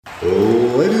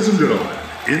Ladies and gentlemen,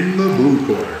 in the blue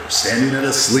corner, standing at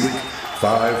a sleek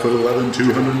 5'11",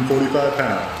 245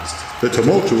 pounds, the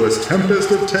tumultuous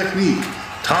tempest of technique,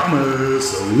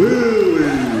 Thomas Lilly.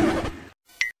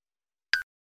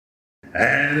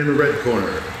 And in the red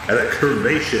corner, at a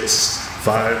curvaceous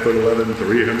 5'11",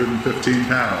 315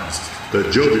 pounds, the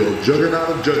jovial juggernaut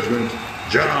of judgment,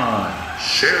 John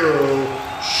Cheryl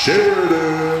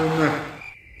Sheridan.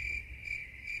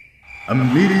 A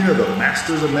meeting of the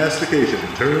masters of mastication.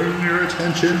 Turn your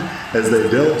attention as they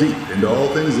delve deep into all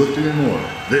things lifting and more.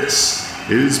 This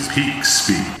is Peak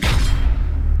Speak.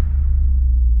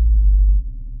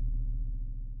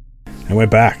 And we're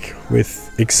back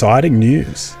with exciting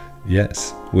news.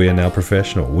 Yes, we are now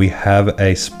professional. We have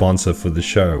a sponsor for the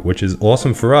show, which is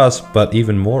awesome for us, but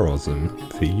even more awesome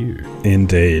for you.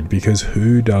 Indeed, because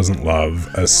who doesn't love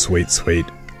a sweet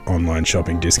online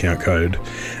shopping discount code?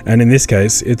 And in this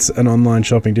case, it's an online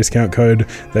shopping discount code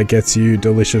that gets you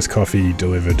delicious coffee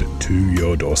delivered to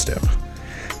your doorstep.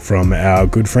 From our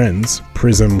good friends,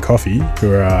 Prism Coffee,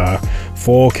 who are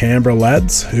 4 Canberra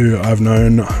lads who I've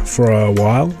known for a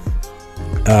while,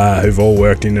 who've all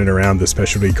worked in and around the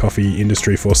specialty coffee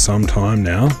industry for some time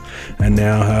now, and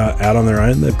now out on their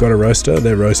own. They've got a roaster,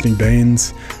 they're roasting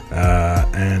beans,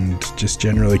 and just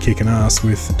generally kicking ass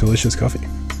with delicious coffee.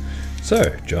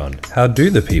 So, John, how do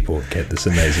the people get this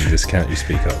amazing discount you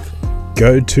speak of?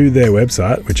 Go to their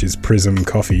website, which is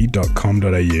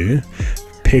prismcoffee.com.au.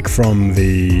 Pick from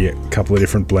the couple of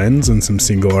different blends and some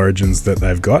single origins that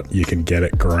they've got. You can get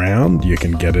it ground, you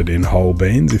can get it in whole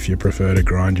beans if you prefer to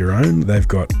grind your own. They've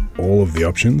got all of the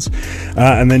options.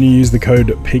 And then you use the code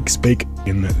PEAKSPEAK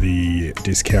in the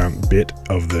discount bit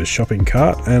of the shopping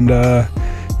cart, and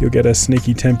you'll get a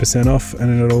sneaky 10% off,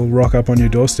 and it'll rock up on your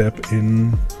doorstep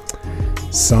in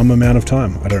some amount of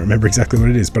time. I don't remember exactly what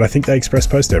it is, but I think they express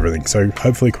post everything, so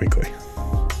hopefully quickly.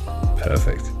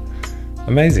 Perfect.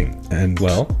 Amazing. And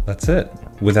well, that's it.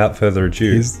 Without further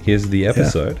ado, here's the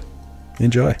episode. Yeah.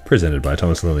 Enjoy. Presented by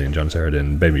Thomas Lilly and John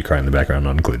Sheridan. Baby cry in the background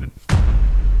not included.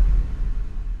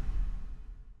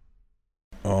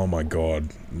 Oh my god,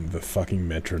 the fucking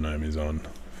metronome is on.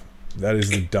 That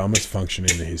is the dumbest function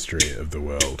in the history of the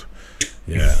world.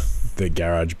 Yeah, the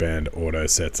GarageBand auto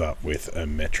sets up with a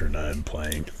metronome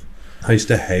playing. I used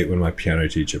to hate when my piano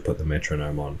teacher put the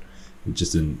metronome on.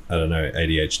 Just an, I don't know,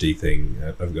 ADHD thing.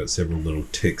 I've got several little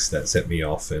tics that set me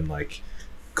off, and like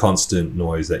constant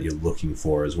noise that you're looking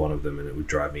for is one of them, and it would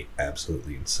drive me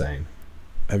absolutely insane.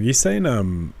 Have you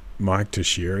seen Mike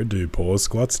Teixeira do pause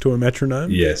squats to a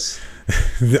metronome? Yes.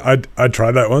 I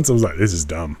tried that once. I was like, this is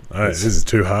dumb. This is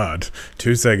too hard.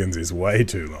 2 seconds is way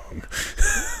too long.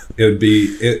 It would be.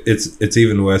 It's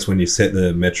even worse when you set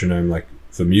the metronome like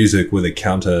for music with a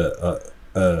counter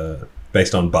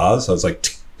based on bars. So I was like,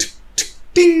 tick, tick, tick,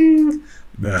 ding.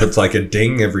 It's like a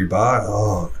ding every bar.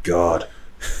 Oh god,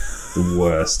 the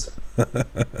worst.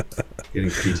 Getting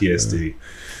PTSD.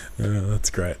 That's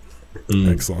great.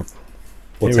 Excellent.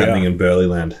 What's happening in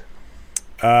Burleyland?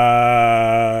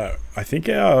 I think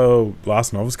our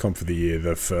last Novels Comp for the year,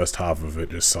 the first half of it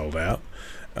just sold out,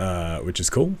 which is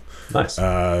cool. Nice.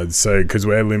 So, because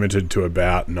we're limited to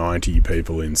about 90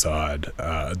 people inside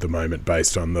at the moment,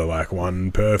 based on the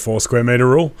 1 per 4 square meter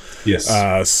rule. Yes.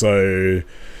 So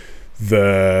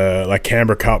the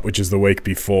Canberra Cup, which is the week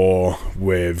before,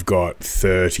 we've got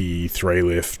 33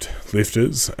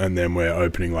 lifters, and then we're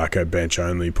opening a bench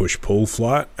only push pull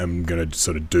flight. I'm going to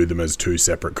sort of do them as 2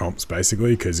 separate comps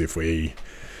basically, because if we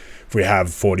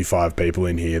have 45 people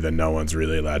in here, then no one's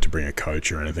really allowed to bring a coach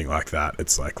or anything like that.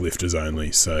 It's lifters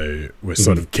only. So we're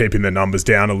sort of keeping the numbers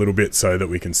down a little bit so that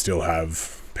we can still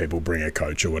have people bring a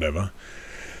coach or whatever.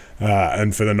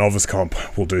 And for the novice comp,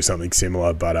 we'll do something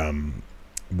similar, but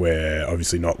we're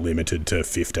obviously not limited to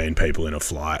 15 people in a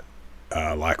flight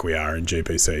like we are in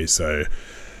GPC. So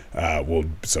we'll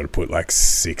sort of put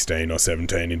 16 or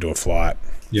 17 into a flight.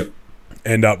 Yep.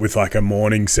 End up with a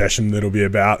morning session that'll be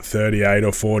about 38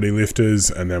 or 40 lifters,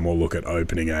 and then we'll look at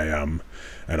opening an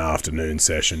afternoon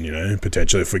session.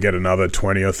 Potentially if we get another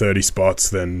 20 or 30 spots,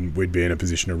 then we'd be in a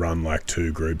position to run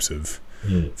 2 groups of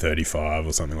 35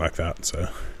 or something like that. So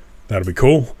that'll be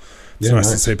cool. It's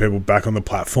nice to see people back on the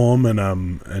platform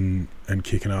and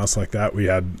kicking ass like that. We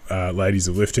had Ladies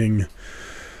of Lifting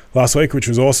last week, which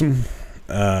was awesome,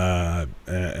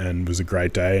 and was a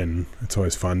great day, and it's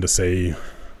always fun to see.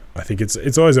 I think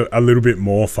it's always a little bit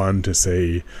more fun to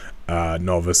see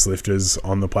novice lifters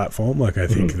on the platform. I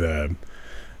think the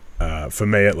for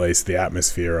me at least, the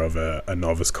atmosphere of a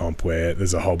novice comp where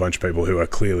there's a whole bunch of people who are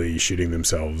clearly shooting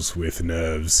themselves with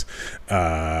nerves,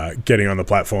 getting on the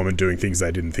platform and doing things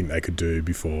they didn't think they could do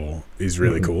before is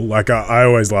really cool. Like I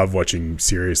always love watching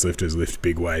serious lifters lift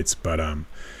big weights, but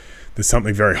there's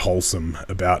something very wholesome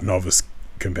about novice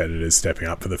competitors stepping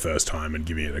up for the first time and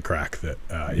giving it a crack that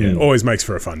always makes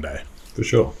for a fun day. For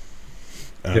sure.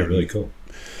 Really cool.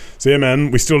 So yeah,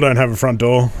 man, we still don't have a front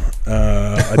door.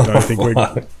 I don't think we're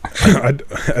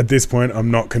at this point. I'm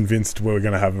not convinced we're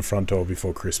going to have a front door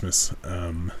before Christmas,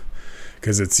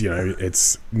 because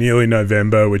it's nearly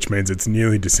November, which means it's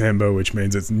nearly December, which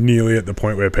means it's nearly at the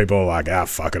point where people are like,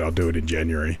 fuck it, I'll do it in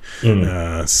January.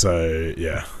 So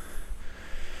yeah.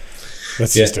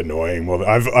 That's just annoying. Well,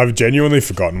 I've genuinely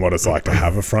forgotten what it's like to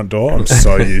have a front door. I'm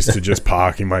so used to just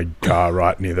parking my car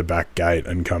right near the back gate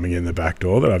and coming in the back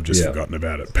door that I've just forgotten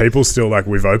about it. People still, like,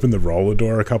 we've opened the roller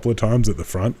door a couple of times at the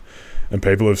front, and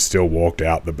people have still walked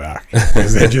out the back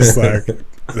because they're just like,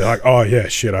 oh yeah,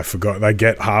 shit, I forgot. They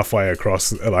get halfway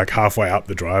across, like halfway up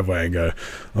the driveway, and go,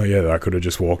 oh yeah, I could have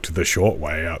just walked the short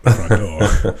way out the front door.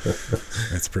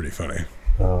 It's pretty funny.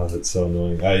 Oh, that's so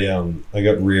annoying. I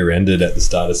got rear-ended at the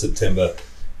start of September,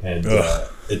 and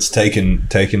it's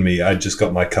taken me. I just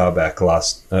got my car back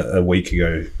a week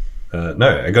ago.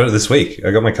 No, I got it this week. I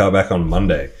got my car back on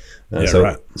Monday.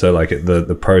 So like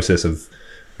the process of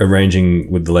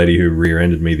arranging with the lady who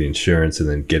rear-ended me the insurance and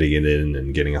then getting it in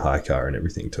and getting a high car and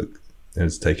everything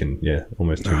has taken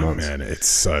almost 2 months. Man, it's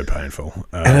so painful.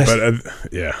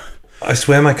 I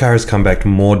swear my car has come back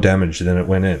more damaged than it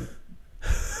went in.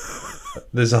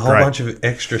 There's a whole bunch of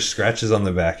extra scratches on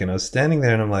the back, and I was standing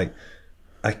there and I'm like,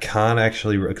 I can't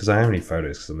actually, because I don't have any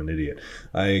photos because I'm an idiot.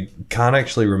 I can't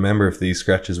actually remember if these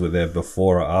scratches were there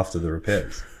before or after the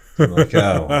repairs. I'm like,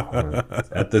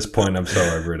 at this point, I'm so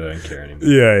over it, I don't care anymore.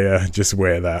 Yeah, just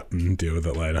wear that and deal with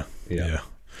it later. Yeah,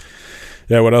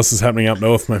 what else is happening up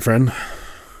north, my friend?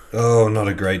 Oh, not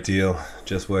a great deal.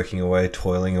 Just working away,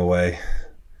 toiling away.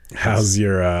 How's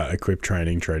your equip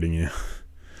training treating you?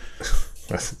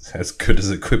 As good as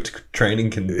equipped training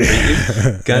can be.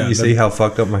 Can't you see how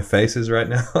fucked up my face is right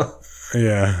now?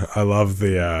 Yeah, I love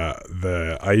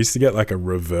the I used to get like a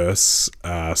reverse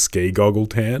ski goggle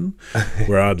tan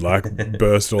where I'd like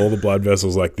burst all the blood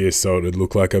vessels like this so it would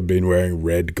look like I've been wearing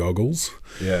red goggles.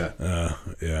 Yeah.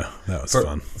 That was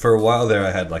fun. For a while there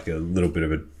I had like a little bit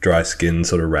of a dry skin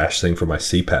sort of rash thing from my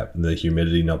CPAP, the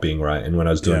humidity not being right, and when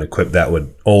I was doing the equip that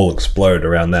would all explode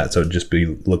around that, so it'd just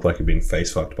look like I'd been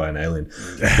face fucked by an alien.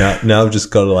 Now I've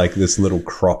just got like this little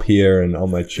crop here and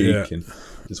on my cheek and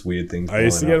just weird things. I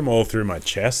used to get them all through my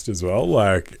chest as well,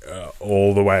 like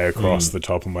all the way across the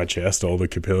top of my chest. All the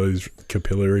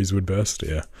capillaries would burst.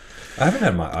 Yeah, I haven't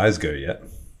had my eyes go yet.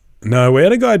 No, we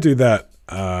had a guy do that.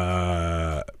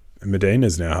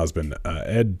 Medina's now husband,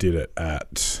 Ed, did it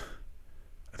at,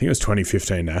 I think it was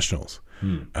 2015 Nationals,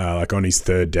 like on his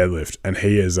third deadlift, and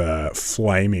he is a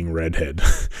flaming redhead,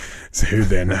 who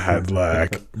then had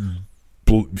like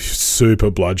super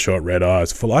bloodshot red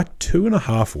eyes for like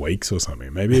 2.5 weeks or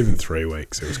something, maybe even 3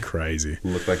 weeks. It was crazy.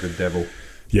 Looked like the devil.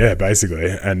 Yeah, basically.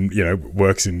 And,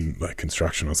 works in like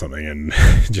construction or something, and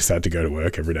just had to go to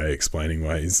work every day explaining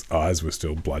why his eyes were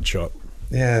still bloodshot.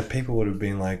 Yeah, people would have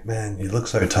been like, man, you look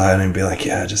so tired, and be like,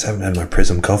 yeah, I just haven't had my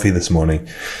Prism coffee this morning.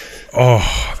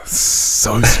 Oh, that's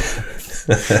so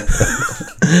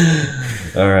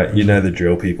All right, you know the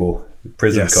drill, people.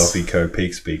 Prism Coffee, code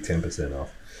PeakSpeak, 10%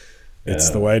 off.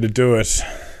 It's the way to do it.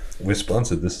 We're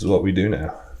sponsored. This is what we do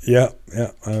now. Yeah.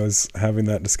 I was having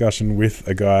that discussion with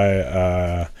a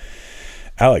guy,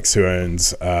 Alex, who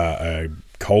owns a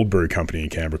cold brew company in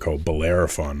Canberra called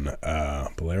Bellerophon.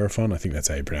 Bellerophon, I think that's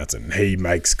how you pronounce it. And he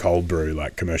makes cold brew,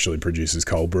 like commercially produces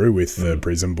cold brew with the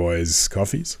Prism Boys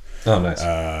coffees. Oh, nice.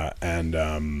 I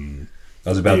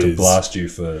was about to blast you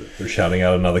for shouting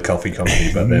out another coffee company,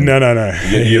 but then no.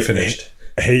 You're finished.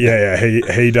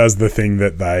 He does the thing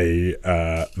that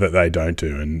they don't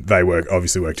do, and they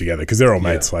obviously work together because they're all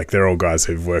mates. Like they're all guys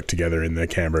who've worked together in the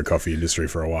Canberra coffee industry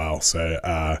for a while. So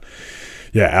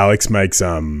Alex makes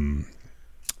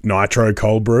nitro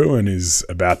cold brew and is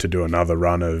about to do another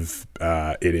run of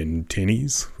it in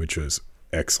tinnies, which was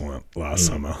excellent last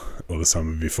summer or the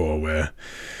summer before, where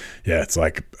it's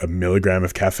like 1 milligram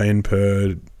of caffeine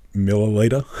per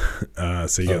milliliter,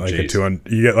 so you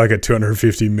get like a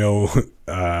 250 mil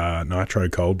nitro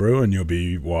cold brew, and you'll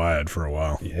be wired for a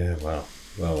while. Yeah, wow.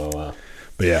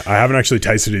 But yeah, I haven't actually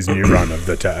tasted his new run of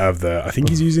the. I think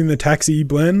he's using the Taxi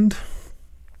blend,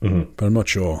 but I'm not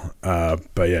sure.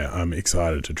 But yeah, I'm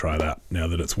excited to try that now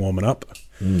that it's warming up.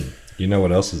 You know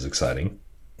what else is exciting?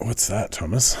 What's that,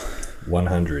 Thomas?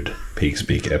 100 Peak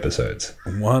Speak episodes.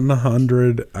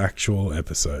 100 actual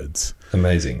episodes.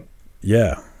 Amazing.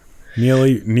 Yeah.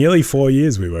 Nearly 4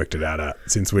 years we worked it out at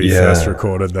since we first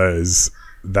recorded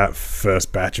that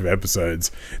first batch of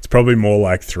episodes. It's probably more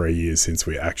like 3 years since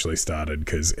we actually started,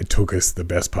 because it took us the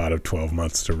best part of 12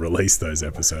 months to release those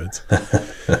episodes.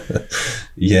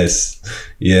 Yes.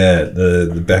 Yeah.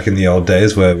 The back in the old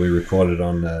days where we recorded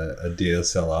on a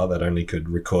DSLR that only could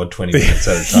record 20 minutes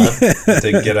at a time.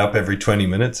 To get up every 20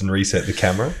 minutes and reset the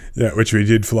camera. Yeah, which we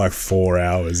did for like 4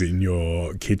 hours in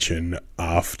your kitchen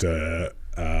after,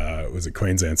 was it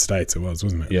Queensland States? It was,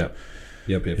 wasn't it? Yeah.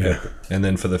 Yep. And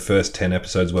then for the first 10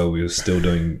 episodes where we were still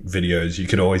doing videos, you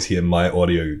could always hear my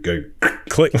audio go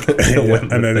click.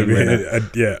 And then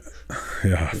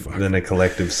fuck. Then a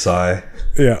collective sigh.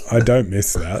 Yeah, I don't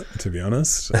miss that, to be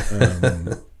honest.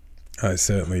 I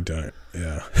certainly don't.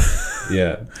 Yeah.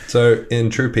 Yeah. So in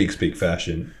true Peak Speak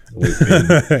fashion, we've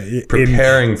been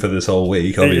preparing for this whole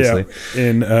week, obviously. Yeah,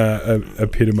 in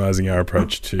epitomizing our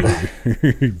approach to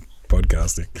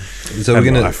podcasting. So we're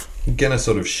gonna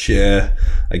sort of share,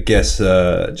 I guess,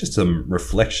 just some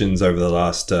reflections over the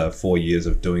last 4 years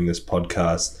of doing this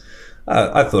podcast.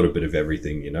 I thought a bit of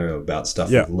everything, about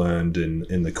stuff I've learned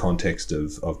in the context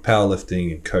of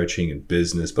powerlifting and coaching and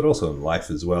business, but also in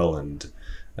life as well. And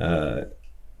I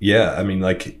mean,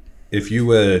 like, if you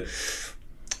were,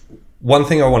 one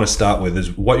thing I want to start with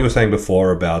is what you were saying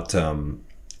before about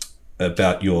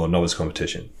your novice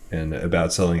competition and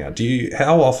about selling out.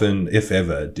 How often, if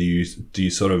ever, do you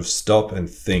sort of stop and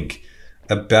think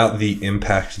about the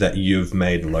impact that you've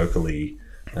made locally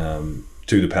to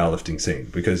the powerlifting scene?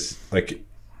 Because, like,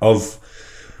 of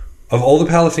all the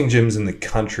powerlifting gyms in the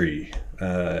country,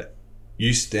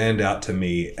 you stand out to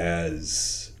me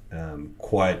as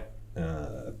quite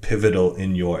pivotal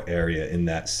in your area in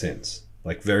that sense.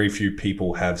 Like, very few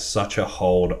people have such a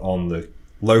hold on the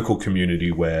local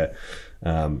community where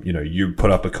you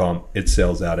put up a comp, it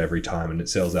sells out every time, and it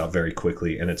sells out very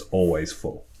quickly, and it's always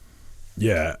full.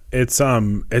 Yeah, it's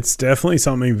definitely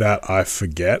something that I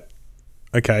forget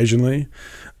occasionally.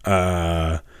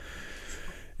 In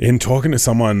talking to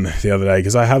someone the other day,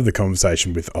 because I have the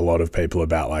conversation with a lot of people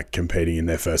about like competing in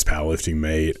their first powerlifting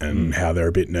meet and how they're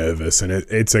a bit nervous, and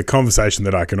it's a conversation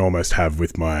that I can almost have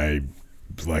with my,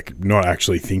 like, not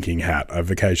actually thinking hat.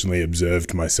 I've occasionally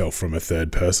observed myself from a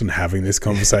third person having this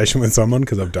conversation with someone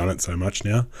because I've done it so much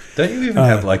now. Don't you even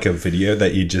have like a video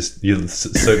that you've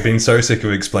been so sick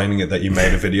of explaining it that you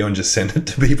made a video and just sent it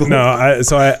to people? No,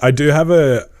 I do have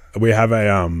we have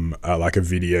like a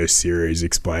video series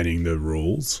explaining the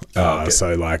rules. Okay.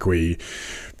 So like we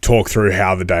talk through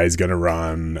how the day is going to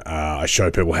run. I show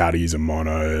people how to use a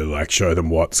mono, like show them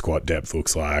what squat depth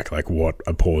looks like what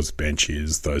a paused bench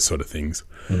is, those sort of things.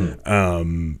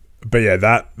 Mm-hmm. But yeah,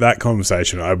 that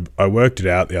conversation, I worked it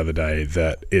out the other day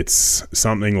that it's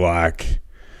something like,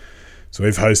 so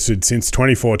we've hosted since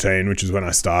 2014, which is when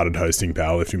I started hosting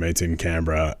powerlifting meets in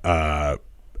Canberra,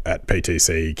 at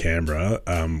PTC Canberra.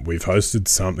 We've hosted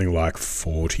something like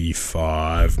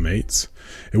 45 meets.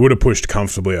 It would have pushed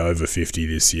comfortably over 50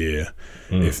 this year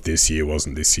if this year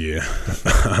wasn't this year.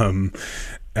 So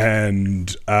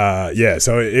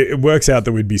it works out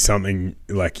that we'd be something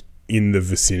like in the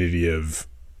vicinity of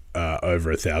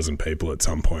over 1,000 people at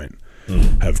some point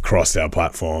have crossed our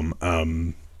platform.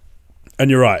 And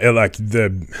you're right, like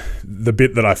the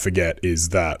bit that I forget is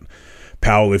that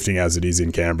powerlifting as it is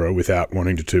in Canberra, without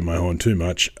wanting to toot my horn too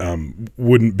much,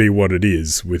 wouldn't be what it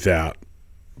is without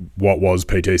what was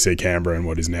PTC Canberra and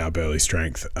what is now Burley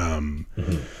Strength,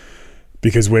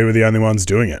 because we were the only ones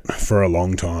doing it for a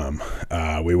long time.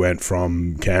 We went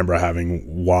from Canberra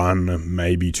having 1,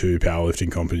 maybe 2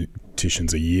 powerlifting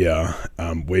competitions a year.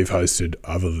 We've hosted,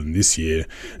 other than this year,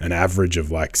 an average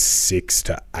of like 6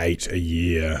 to 8 a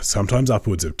year, sometimes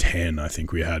upwards of 10. I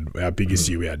think we had our biggest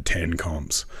year, we had 10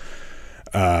 comps.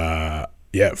 Since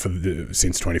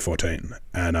 2014,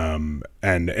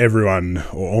 and everyone,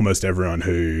 or almost everyone,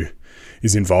 who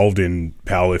is involved in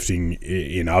powerlifting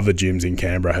in other gyms in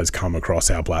Canberra has come across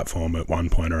our platform at one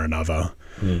point or another.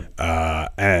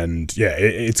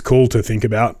 It's cool to think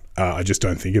about. I just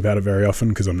don't think about it very often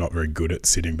because I'm not very good at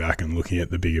sitting back and looking at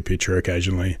the bigger picture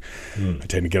occasionally. I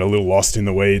tend to get a little lost in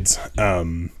the weeds. But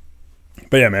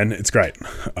yeah, man, it's great.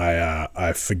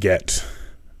 I forget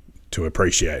to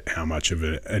appreciate how much of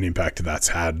an impact that's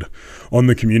had on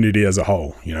the community as a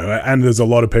whole, and there's a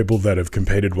lot of people that have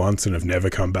competed once and have never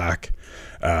come back,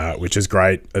 which is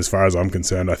great as far as I'm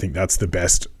concerned. I think that's the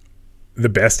best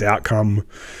outcome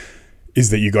is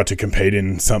that you got to compete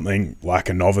in something like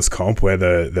a novice comp where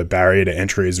the barrier to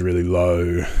entry is really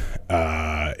low.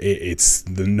 It's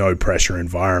the no pressure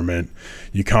environment.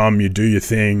 You come, you do your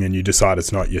thing, and you decide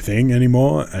it's not your thing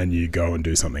anymore, and you go and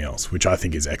do something else, which I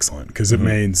think is excellent, because it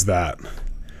means that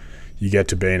you get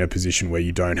to be in a position where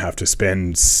you don't have to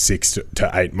spend 6 to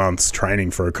 8 months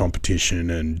training for a competition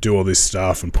and do all this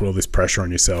stuff and put all this pressure on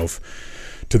yourself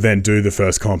to then do the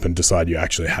first comp and decide you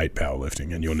actually hate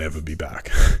powerlifting and you'll never be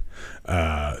back.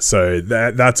 So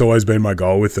that's always been my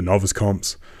goal with the novice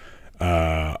comps.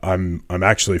 I'm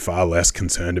actually far less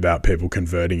concerned about people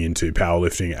converting into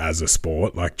powerlifting as a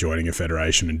sport, like joining a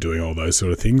federation and doing all those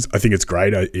sort of things. I think it's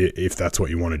great if that's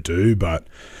what you want to do, but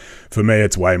for me,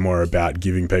 it's way more about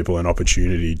giving people an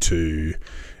opportunity to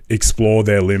explore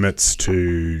their limits,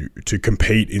 to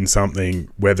compete in something,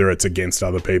 whether it's against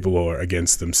other people or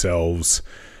against themselves,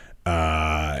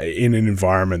 in an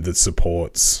environment that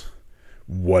supports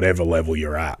whatever level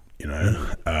you're at. You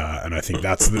know, and I think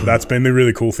that's been the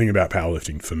really cool thing about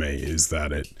powerlifting for me, is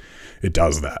that it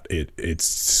does that. It's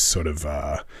sort of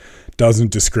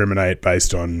doesn't discriminate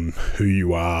based on who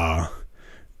you are.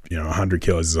 You know, 100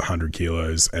 kilos is 100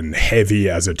 kilos, and heavy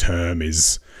as a term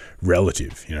is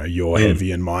relative. You know, your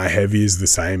heavy and my heavy is the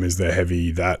same as the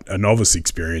heavy that a novice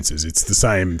experiences. It's the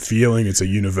same feeling. It's a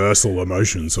universal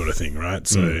emotion sort of thing, right?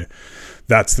 So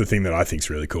that's the thing that I think is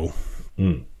really cool.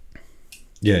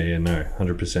 Yeah, no,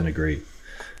 100% agree.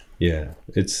 Yeah,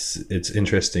 it's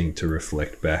interesting to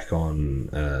reflect back on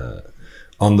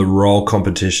the role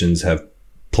competitions have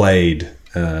played,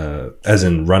 as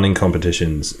in running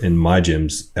competitions in my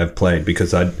gyms have played,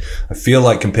 because I feel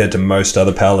like compared to most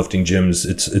other powerlifting gyms,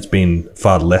 it's been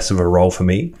far less of a role for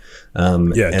me.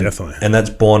 Definitely. And that's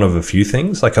born of a few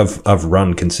things. Like I've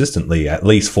run consistently at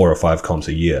least 4 or 5 comps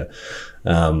a year.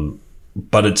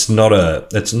 But it's not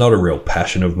a real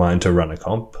passion of mine to run a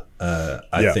comp.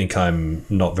 I think I'm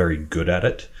not very good at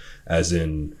it, as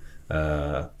in,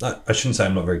 I shouldn't say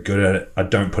I'm not very good at it. I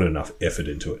don't put enough effort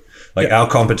into it. Like our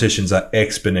competitions are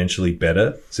exponentially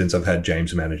better since I've had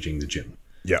James managing the gym.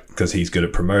 Yeah. Because he's good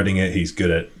at promoting it. He's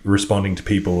good at responding to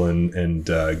people and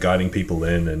guiding people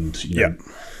in, and, you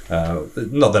know,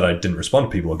 not that I didn't respond to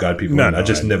people or guide people in. I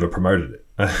just never promoted it.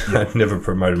 I never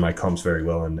promoted my comps very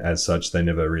well, and as such, they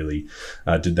never really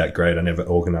did that great. I never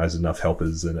organized enough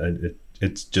helpers, and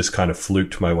it's just kind of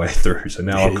fluked my way through. So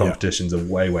now our competitions are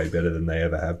way, way better than they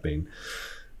ever have been.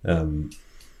 And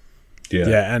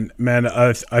man,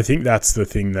 I think that's the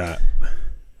thing that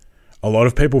a lot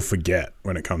of people forget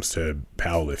when it comes to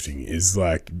powerlifting, is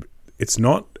like, it's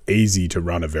not easy to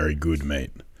run a very good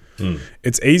meet.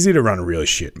 It's easy to run a really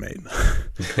shit meet.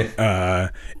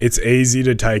 It's easy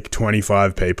to take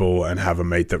 25 people and have a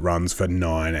meet that runs for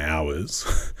 9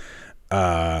 hours.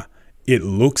 It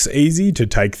looks easy to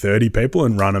take 30 people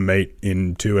and run a meet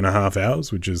in 2.5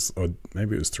 hours, which is, or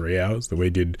maybe it was 3 hours that we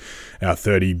did our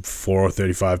 34 or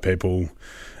 35 people,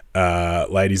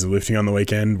 ladies of lifting on the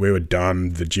weekend. We were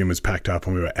done. The gym was packed up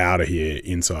and we were out of here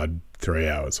inside 3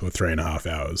 hours or 3.5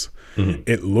 hours.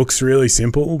 It looks really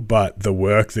simple, but the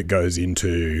work that goes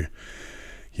into,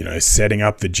 you know, setting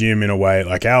up the gym in a way,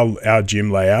 like our gym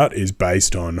layout is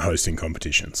based on hosting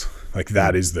competitions. Like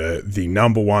that is the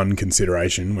number one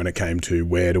consideration when it came to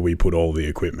where do we put all the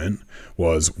equipment,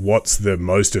 was what's the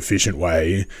most efficient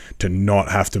way to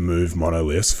not have to move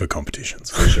monoliths for competitions.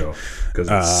 For sure, because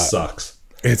it sucks.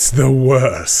 It's the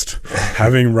worst.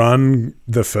 Having run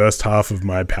the first half of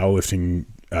my powerlifting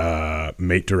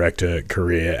meet director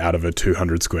career out of a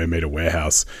 200 square meter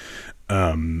warehouse,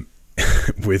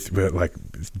 with like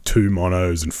 2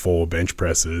 monos and 4 bench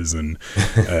presses and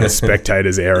a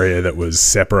spectators area that was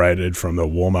separated from the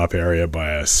warm-up area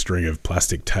by a string of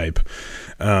plastic tape,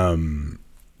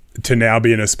 to now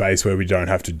be in a space where we don't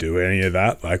have to do any of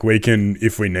that. Like, we can,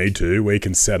 if we need to, we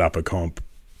can set up a comp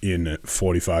in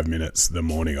 45 minutes the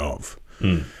morning of.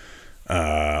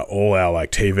 All our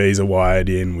like TVs are wired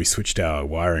in. We switched our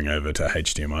wiring over to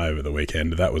HDMI over the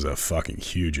weekend. That was a fucking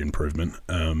huge improvement.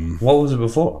 What was it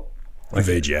before? Like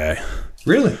VGA.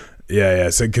 Really? Yeah.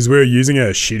 So because we were using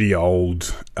a shitty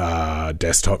old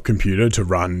desktop computer to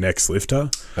run Next Lifter.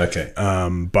 Okay.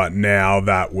 But now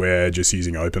that we're just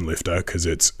using OpenLifter because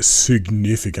it's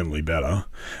significantly better,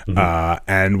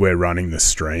 and we're running the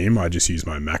stream, I just use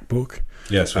my MacBook.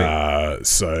 Yeah, sweet.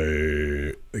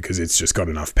 So because it's just got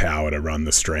enough power to run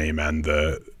the stream and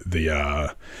the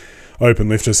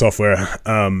OpenLifter software,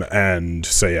 and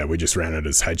so yeah, we just ran it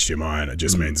as HDMI, and it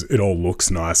just means it all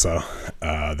looks nicer.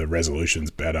 The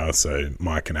resolution's better, so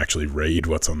Mike can actually read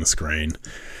what's on the screen.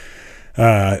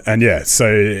 And yeah, so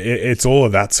it's all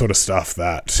of that sort of stuff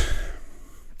that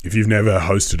if you've never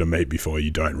hosted a meet before,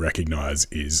 you don't recognize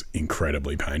is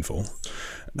incredibly painful.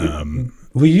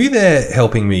 Were you there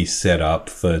helping me set up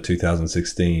for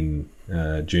 2016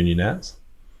 Junior Nats?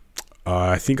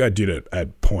 I think I did it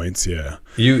at points, yeah.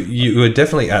 You were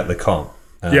definitely at the comp.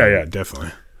 Yeah,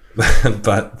 definitely.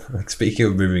 But like, speaking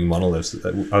of moving monoliths,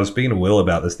 I was speaking to Will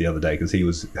about this the other day because he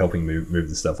was helping me move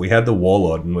the stuff. We had the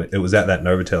Warlord, and it was at that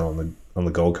Novotel on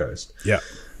the Gold Coast. Yeah.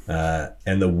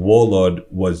 And the Warlord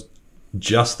was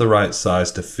just the right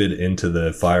size to fit into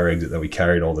the fire exit that we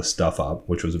carried all the stuff up,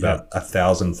 which was about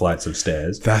 1,000 flights of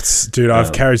stairs. Dude,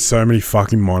 I've carried so many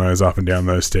fucking monos up and down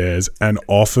those stairs, and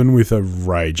often with a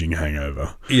raging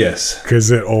hangover. Yes.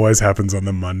 Because it always happens on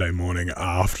the Monday morning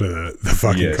after the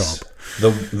fucking comp.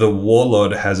 The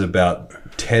Warlord has about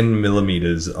 10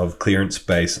 millimeters of clearance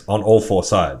space on all four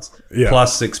sides,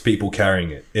 plus 6 people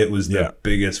carrying it. It was the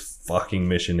biggest fucking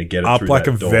mission to get it up through like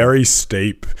that a door. Very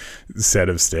steep set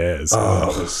of stairs. Oh,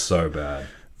 it was so bad.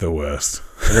 The worst.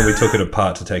 And then we took it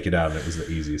apart to take it out, and it was the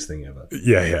easiest thing ever.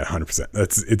 Yeah, 100%.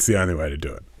 It's the only way to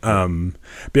do it.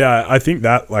 But yeah, I think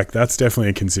that's definitely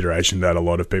a consideration that a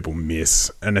lot of people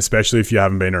miss, and especially if you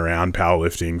haven't been around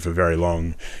powerlifting for very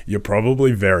long, you're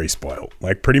probably very spoiled.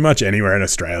 Like pretty much anywhere in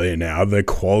Australia now, the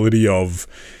quality of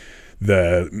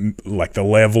the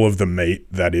level of the meat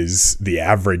that is the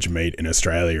average meat in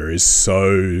Australia is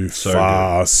so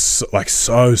far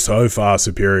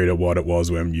superior to what it was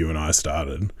when you and I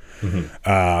started.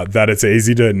 That it's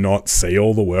easy to not see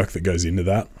all the work that goes into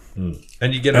that.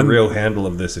 And you get a real handle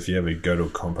of this if you ever go to a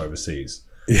comp overseas.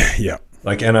 Yeah.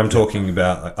 Like, and I'm talking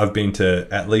about, I've been to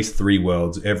at least 3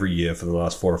 worlds every year for the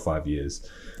last 4 or 5 years.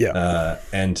 Yeah.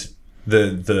 And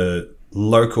the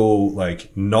local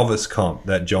like novice comp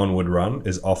that John would run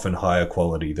is often higher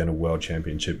quality than a world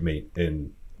championship meet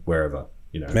in wherever,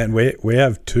 you know. Man, we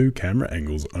have 2 camera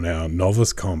angles on our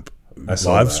novice comp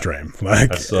live stream. I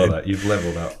saw that. You've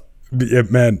leveled up. Yeah,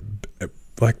 man,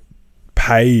 like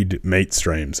paid meet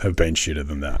streams have been shitter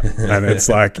than that. And it's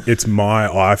like, it's my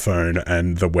iPhone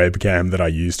and the webcam that I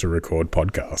use to record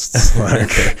podcasts.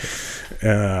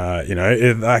 You know,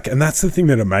 and that's the thing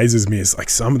that amazes me is like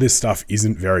some of this stuff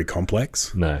isn't very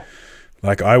complex. No.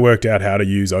 Like I worked out how to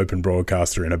use Open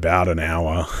Broadcaster in about an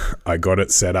hour. I got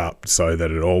it set up so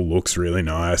that it all looks really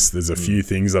nice. There's a few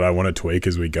things that I want to tweak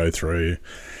as we go through.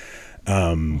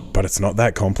 But it's not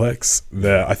that complex.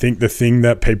 I think the thing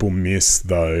that people miss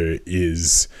though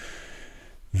is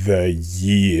the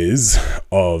years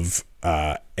of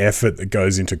effort that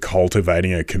goes into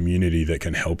cultivating a community that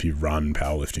can help you run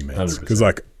powerlifting meets. Because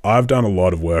like I've done a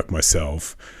lot of work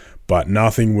myself, but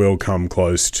nothing will come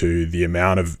close to the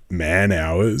amount of man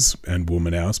hours and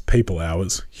woman hours, people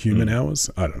hours, human hours,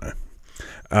 I don't know,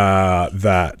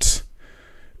 that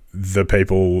the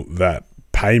people that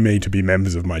pay me to be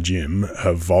members of my gym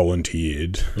have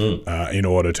volunteered in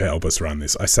order to help us run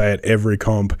this. I say at every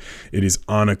comp, it is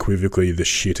unequivocally the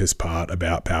shittest part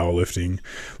about powerlifting.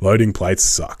 Loading plates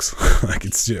sucks. Like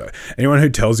it's just, anyone who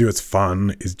tells you it's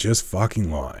fun is just fucking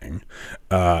lying.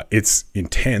 It's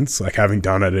intense, like having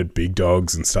done it at Big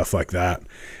Dogs and stuff like that.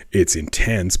 It's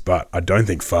intense, but I don't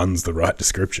think fun's the right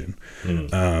description.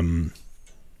 And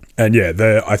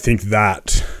yeah, I think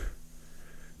that's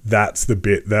the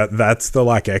bit that's the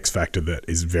like X factor that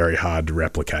is very hard to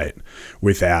replicate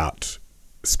without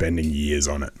spending years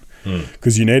on it.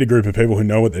 Because you need a group of people who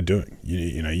know what they're doing.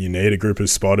 You know, you need a group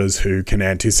of spotters who can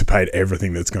anticipate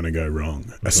everything that's going to go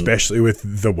wrong, especially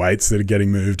with the weights that are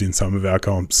getting moved in some of our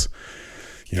comps.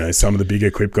 You know, some of the big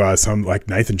equipped guys, some like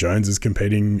Nathan Jones is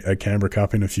competing at Canberra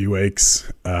Cup in a few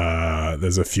weeks.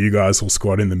 There's a few guys who'll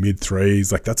squat in the mid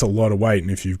 3s. Like that's a lot of weight.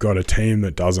 And if you've got a team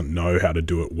that doesn't know how to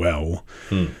do it well,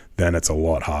 then it's a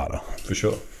lot harder. For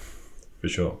sure.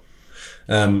 So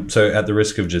at the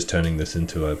risk of just turning this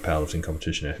into a powerlifting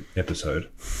competition episode,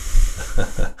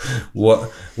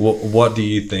 what do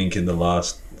you think in the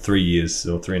last 3 years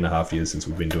or 3.5 years since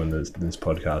we've been doing this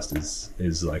podcast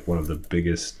is like one of the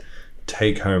biggest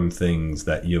take-home things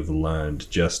that you've learned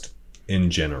just in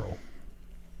general?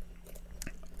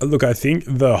 Look, I think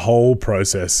the whole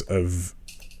process of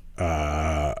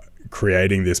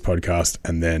creating this podcast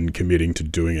and then committing to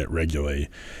doing it regularly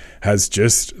has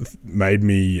just made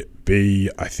me be,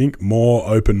 I think, more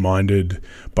open-minded,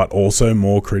 but also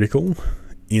more critical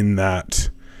in that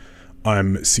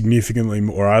I'm significantly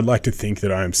more, or I'd like to think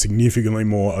that I am significantly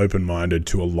more open-minded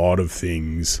to a lot of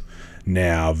things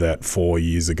now that 4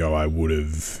 years ago I would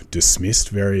have dismissed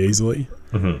very easily.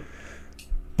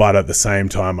 But at the same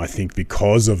time, I think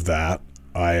because of that,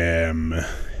 I am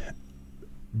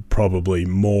probably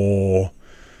more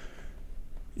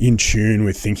in tune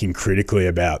with thinking critically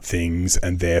about things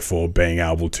and therefore being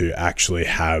able to actually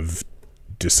have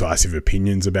decisive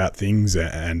opinions about things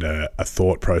and a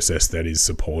thought process that is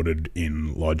supported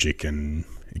in logic and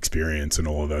experience and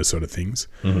all of those sort of things.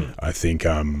 I think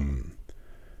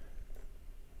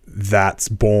that's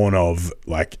born of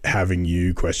like having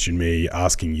you question me,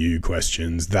 asking you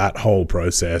questions, that whole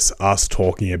process, us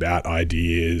talking about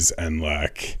ideas and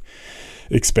like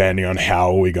expanding on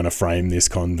how are we going to frame this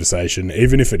conversation,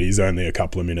 even if it is only a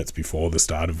couple of minutes before the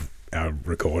start of our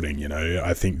recording. You know,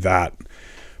 I think that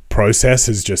process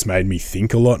has just made me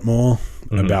think a lot more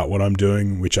about what I'm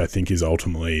doing, which I think is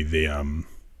ultimately the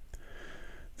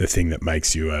thing that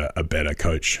makes you a better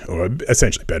coach, or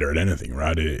essentially better at anything,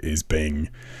 right? It is being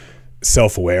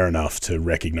self-aware enough to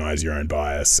recognize your own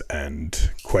bias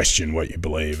and question what you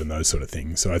believe and those sort of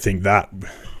things. So I think that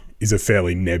is a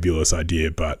fairly nebulous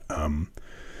idea, but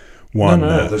one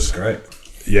that's great.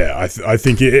 Yeah, I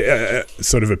think it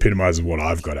sort of epitomizes what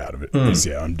I've got out of it. Is,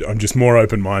 I'm just more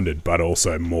open-minded, but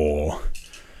also more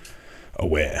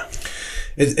aware.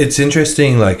 It's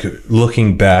interesting, like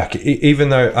looking back, even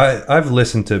though I've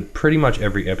listened to pretty much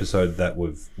every episode that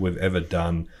we've ever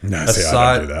done. No, I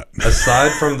don't do that.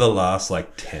 Aside from the last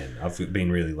like 10, I've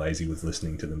been really lazy with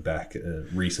listening to them back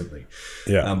recently.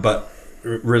 Yeah, but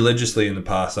religiously in the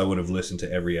past, I would have listened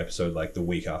to every episode like the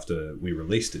week after we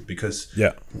released it, because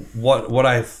what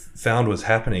I found was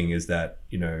happening is that,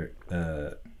 you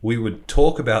know, we would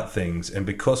talk about things, and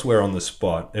because we're on the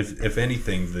spot, if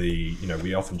anything,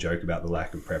 we often joke about the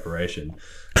lack of preparation.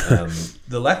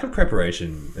 The lack of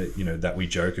preparation, that we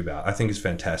joke about, I think is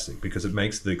fantastic, because it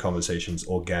makes the conversations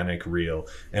organic, real.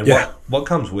 And what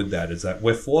comes with that is that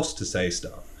we're forced to say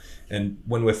stuff. And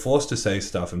when we're forced to say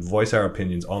stuff and voice our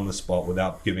opinions on the spot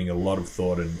without giving a lot of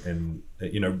thought and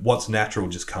what's natural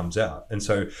just comes out. And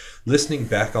so listening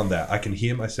back on that, I can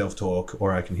hear myself talk,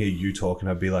 or I can hear you talk, and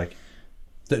I'd be like,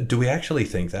 do we actually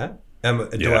think that?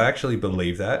 Do I actually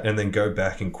believe that? And then go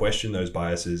back and question those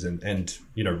biases and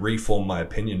reform my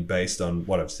opinion based on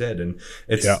what I've said. And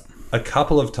it's a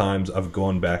couple of times I've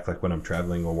gone back, like when I'm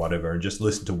traveling or whatever, and just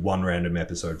listened to one random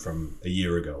episode from a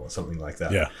year ago or something like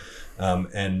that. Yeah.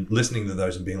 And listening to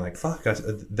those and being like, fuck,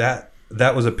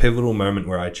 that was a pivotal moment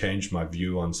where I changed my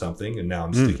view on something, and now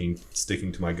I'm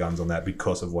sticking to my guns on that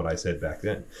because of what I said back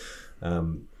then.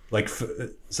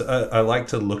 I like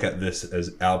to look at this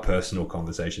as our personal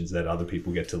conversations that other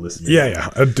people get to listen to. Yeah.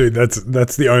 Dude,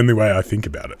 that's the only way I think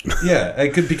about it. Yeah,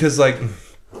 because like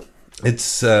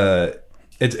it's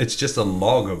just a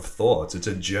log of thoughts. It's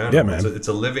a journal. Yeah, man. It's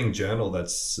a living journal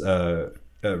that's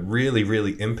really,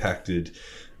 really impacted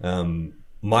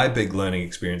my big learning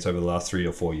experience over the last 3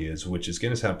 or 4 years, which is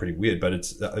going to sound pretty weird, but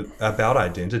it's about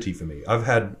identity for me. I've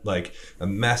had like a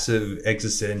massive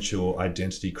existential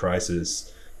identity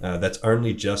crisis that's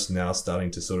only just now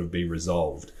starting to sort of be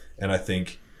resolved. And I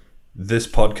think this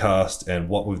podcast and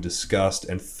what we've discussed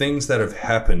and things that have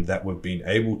happened that we've been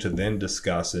able to then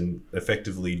discuss and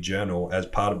effectively journal as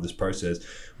part of this process,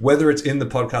 whether it's in the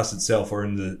podcast itself or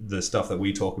in the stuff that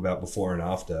we talk about before and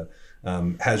after,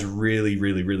 has really,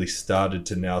 really, really started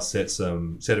to now set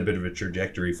a bit of a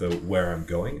trajectory for where I'm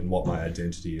going and what my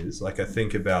identity is. Like I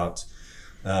think about,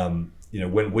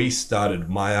 when we started,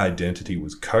 my identity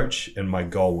was coach and my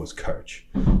goal was coach.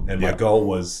 And my goal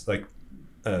was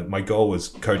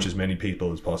coach as many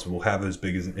people as possible, have as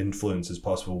big an influence as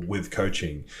possible with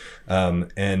coaching.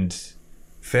 And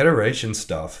federation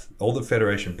stuff, all the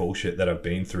federation bullshit that I've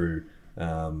been through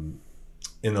in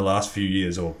the last few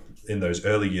years, or in those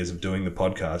early years of doing the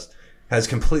podcast, has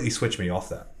completely switched me off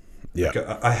that. Yeah. Like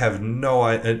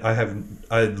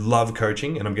I love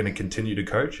coaching, and I'm going to continue to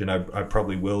coach, and I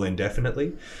probably will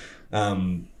indefinitely.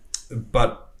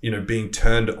 But being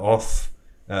turned off,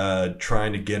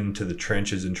 trying to get into the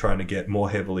trenches and trying to get more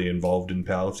heavily involved in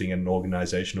powerlifting at an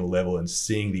organizational level and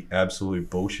seeing the absolute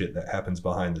bullshit that happens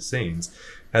behind the scenes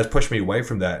has pushed me away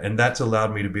from that. And that's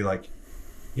allowed me to be like,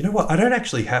 you know what? I don't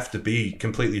actually have to be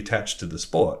completely attached to the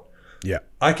sport. Yeah.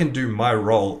 I can do my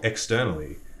role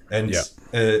externally. And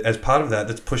as part of that,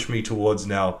 that's pushed me towards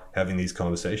now having these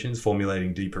conversations,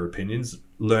 formulating deeper opinions,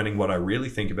 learning what I really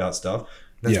think about stuff.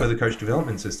 That's where the coach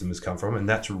development system has come from. And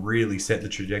that's really set the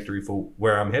trajectory for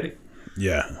where I'm heading.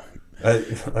 Yeah.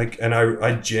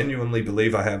 I genuinely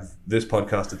believe I have this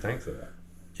podcast to thank for that.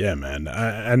 Yeah, man.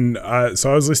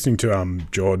 So I was listening to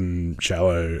Jordan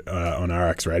Shallow on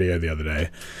RX Radio the other day,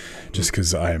 just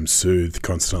because I am soothed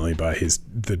constantly by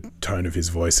the tone of his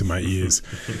voice in my ears.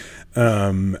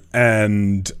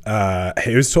 And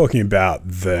he was talking about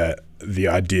the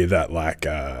idea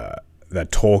that that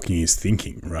talking is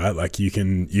thinking, right? Like you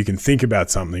can think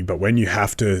about something, but when you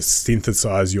have to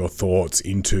synthesize your thoughts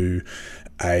into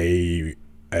a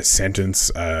a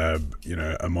sentence, a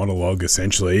monologue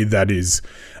essentially that is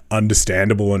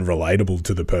understandable and relatable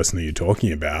to the person that you're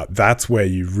talking about, that's where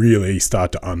you really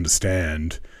start to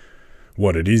understand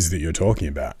what it is that you're talking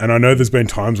about. And I know there's been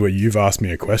times where you've asked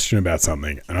me a question about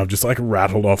something and I've just like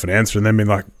rattled off an answer and then been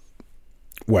like,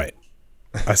 wait,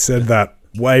 I said that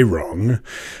way wrong,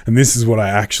 and this is what I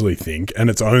actually think. And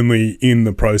it's only in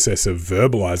the process of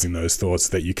verbalizing those thoughts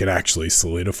that you can actually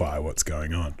solidify what's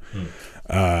going on.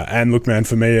 And look, man,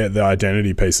 for me, the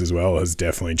identity piece as well has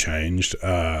definitely changed.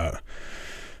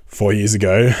 4 years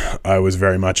ago, I was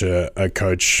very much a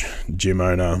coach, gym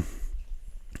owner,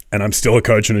 and I'm still a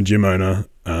coach and a gym owner.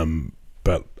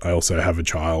 But I also have a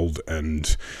child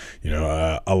and,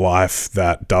 a life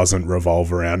that doesn't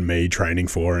revolve around me training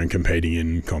for and competing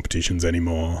in competitions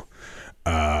anymore.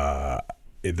 That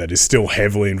is still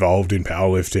heavily involved in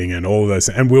powerlifting and all of those,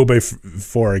 and will be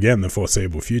for, again, the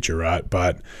foreseeable future, right?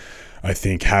 But I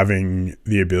think having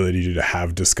the ability to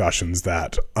have discussions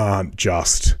that aren't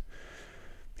just,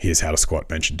 here's how to squat,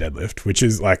 bench, and deadlift, which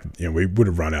is like, we would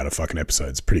have run out of fucking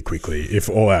episodes pretty quickly if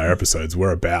all our episodes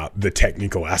were about the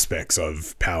technical aspects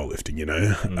of powerlifting,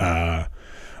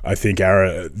 I think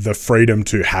the freedom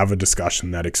to have a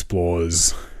discussion that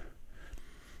explores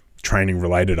training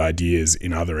related ideas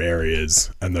in other areas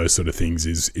and those sort of things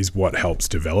is what helps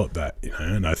develop that,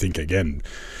 and I think, again,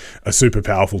 a super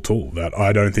powerful tool that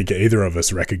I don't think either of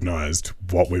us recognized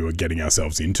what we were getting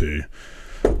ourselves into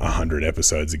 100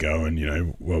 episodes ago.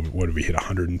 And what did we hit,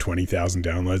 120,000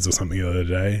 downloads or something the other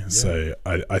day? Yeah. So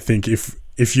I think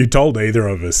if you told either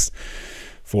of us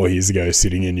 4 years ago,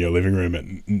 sitting in your living room at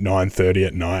 9:30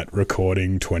 at night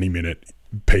recording 20-minute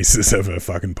pieces of a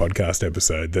fucking podcast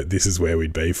episode, that this is where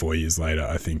we'd be 4 years later,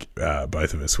 I think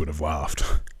both of us would have laughed.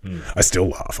 I still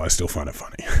laugh. I still find it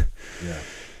funny. Yeah.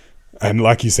 And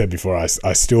like you said before,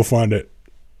 I still find it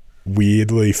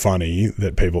weirdly funny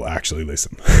that people actually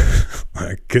listen,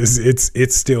 because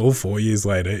it's still 4 years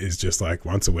later, it's just like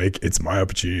once a week it's my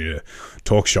opportunity to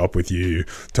talk shop with you,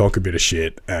 talk a bit of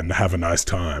shit and have a nice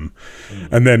time.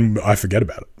 And then I forget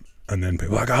about it, and then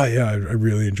people are like, oh yeah, I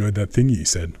really enjoyed that thing you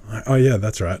said. Oh yeah,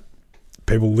 that's right,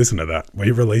 people listen to that.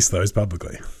 We release those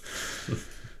publicly.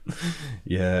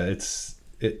 Yeah,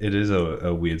 it is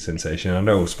a weird sensation. I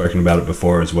know we've spoken about it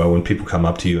before as well. When people come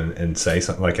up to you and say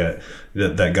something like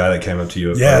that guy that came up to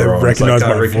you, recognize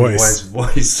my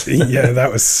voice. Yeah,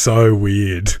 that was so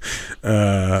weird.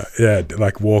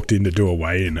 Like walked in to do a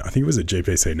weigh-in. I think it was at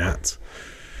GPC Nats.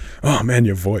 Oh man,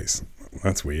 your voice.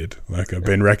 That's weird. Like, I've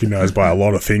been recognized by a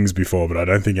lot of things before, but I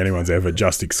don't think anyone's ever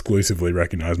just exclusively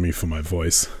recognized me for my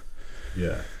voice.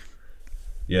 Yeah.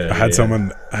 I had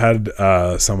someone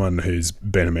who's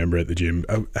been a member at the gym.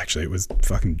 Oh, actually, it was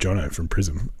fucking Jono from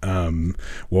Prism.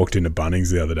 Walked into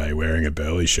Bunnings the other day wearing a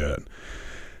Burley shirt,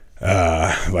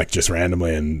 like just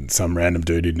randomly, and some random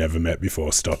dude he'd never met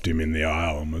before stopped him in the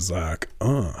aisle and was like,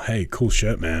 "Oh, hey, cool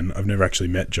shirt, man. I've never actually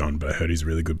met John, but I heard he's a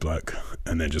really good bloke,"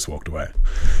 and then just walked away.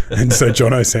 And so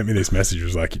Jono sent me this message. It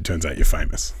was like, "It turns out you're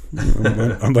famous."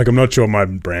 I'm not sure my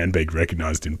brand being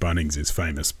recognized in Bunnings is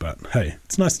famous, but hey,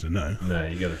 it's nice to know. No,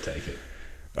 you got to take it.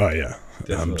 Oh yeah,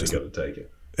 definitely got to take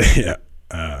it.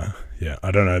 Yeah,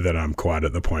 I don't know that I'm quite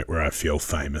at the point where I feel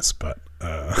famous, but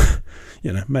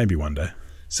maybe one day.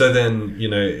 So then,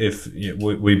 if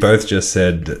we both just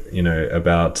said,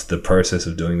 about the process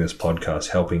of doing this podcast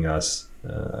helping us,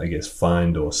 I guess,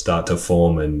 find or start to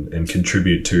form and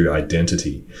contribute to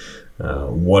identity.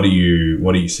 What do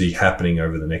you see happening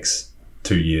over the next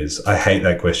 2 years? I hate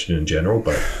that question in general,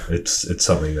 but it's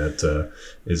something that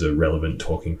is a relevant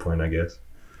talking point, I guess.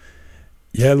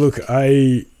 Yeah, look,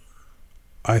 I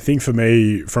think for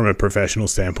me, from a professional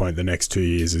standpoint, the next 2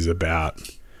 years is about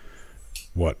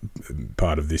what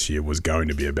part of this year was going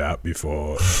to be about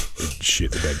before it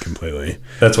shit the bed completely.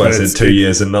 That's why I said 2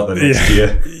 years and not the next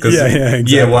year. Because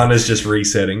exactly. Year one is just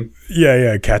resetting.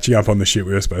 Yeah, catching up on the shit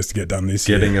we were supposed to get done this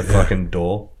year. Getting a fucking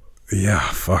door. Yeah,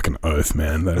 fucking oath,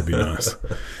 man. That'd be nice.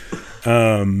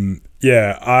 For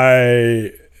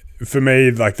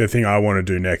me, like, the thing I want to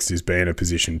do next is be in a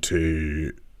position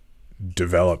to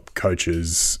develop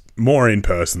coaches more in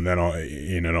person than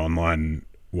in an online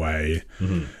way.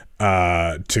 Mm-hmm.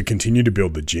 To continue to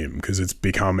build the gym, because it's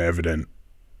become evident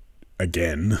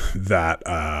again that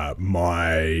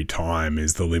my time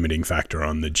is the limiting factor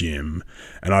on the gym,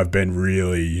 and I've been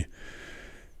really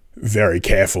very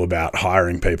careful about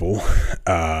hiring people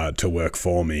to work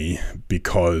for me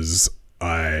because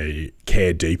I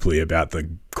care deeply about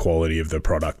the quality of the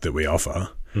product that we offer.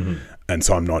 Mm-hmm. And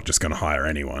so I'm not just going to hire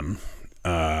anyone.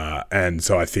 And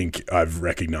so I think I've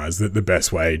recognized that the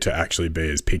best way to actually be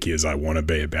as picky as I want to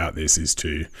be about this is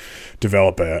to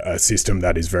develop a system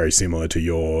that is very similar to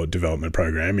your development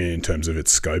program in terms of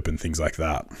its scope and things like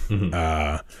that.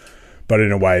 But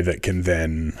in a way that can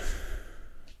then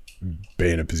be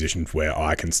in a position where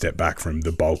I can step back from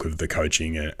the bulk of the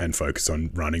coaching and focus on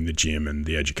running the gym and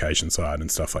the education side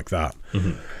and stuff like that.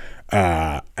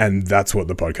 And that's what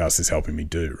the podcast is helping me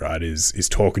do, right? Is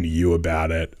talking to you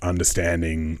about it,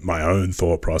 understanding my own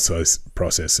thought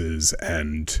processes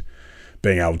and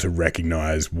being able to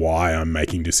recognize why I'm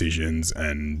making decisions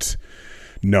and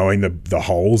knowing the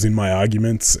holes in my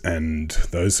arguments and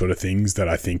those sort of things that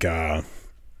I think are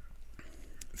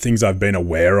things I've been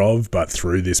aware of, but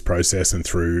through this process and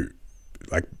through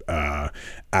like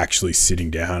actually sitting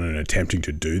down and attempting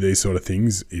to do these sort of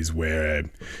things is where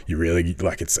you really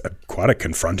like it's quite a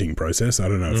confronting process. I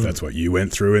don't know if that's what you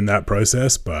went through in that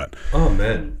process, but oh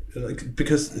man, like,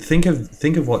 because think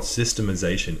of what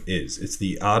systemization is. It's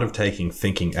the art of taking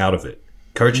thinking out of it.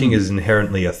 Coaching is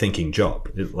inherently a thinking job.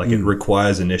 It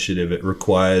requires initiative. It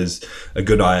requires a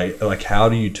good eye. Like, how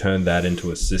do you turn that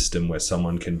into a system where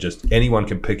anyone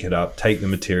can pick it up, take the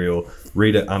material,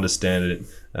 read it, understand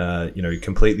it,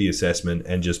 complete the assessment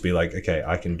and just be like, okay,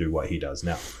 I can do what he does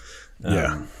now.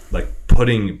 Like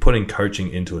putting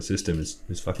coaching into a system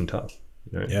is fucking tough.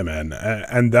 You know? Yeah, man.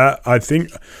 And that, I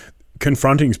think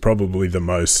confronting is probably the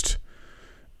most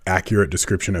accurate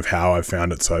description of how I've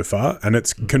found it so far. And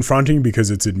it's confronting because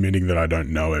it's admitting that I don't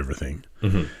know everything.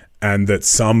 And that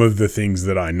some of the things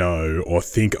that I know or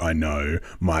think I know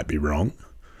might be wrong.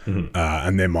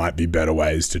 And there might be better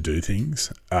ways to do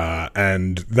things.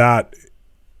 And that,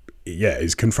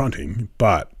 is confronting,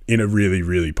 but in a really,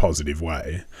 really positive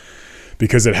way.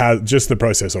 Because it has, just the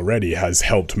process already has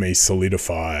helped me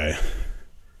solidify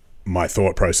my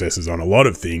thought processes on a lot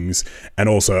of things and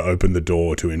also open the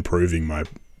door to improving my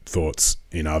thoughts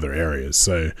in other areas.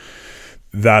 So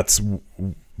that's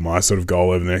my sort of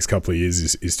goal over the next couple of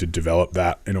years is to develop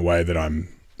that in a way that I'm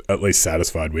at least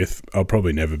satisfied with. I'll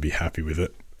probably never be happy with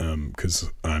it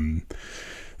because I'm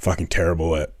fucking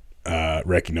terrible at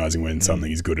recognizing when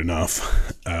something is good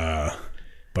enough.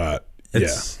 But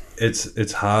it's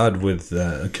hard with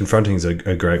confronting is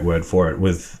a great word for it.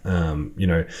 With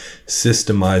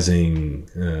systemizing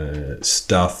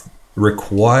stuff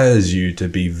requires you to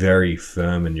be very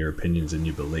firm in your opinions and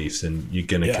your beliefs, and you're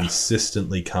going to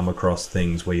consistently come across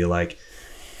things where you're like,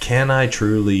 can I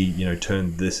truly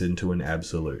turn this into an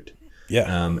absolute?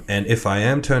 And if I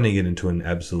am turning it into an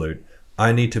absolute,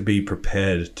 I need to be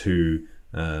prepared to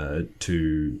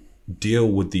deal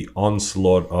with the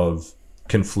onslaught of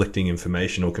conflicting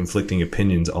information or conflicting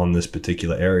opinions on this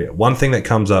particular area. One thing that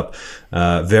comes up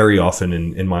very often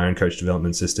in my own coach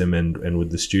development system and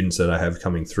with the students that I have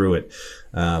coming through it,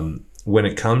 when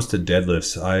it comes to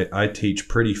deadlifts, I teach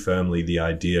pretty firmly the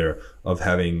idea of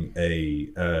having a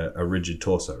rigid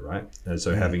torso, right? And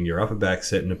so having your upper back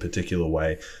set in a particular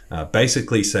way,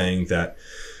 basically saying that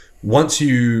once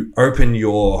you open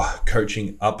your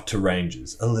coaching up to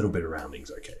ranges, a little bit of rounding's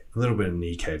okay, a little bit of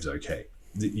knee cave's okay.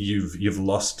 You've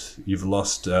lost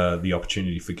the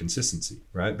opportunity for consistency,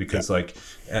 right? Because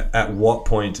at what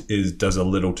point does a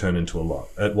little turn into a lot?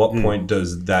 At what point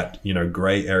does that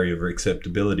gray area of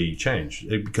acceptability change?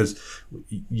 Because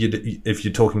if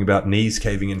you're talking about knees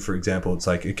caving in, for example, it's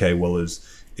like, okay, well, is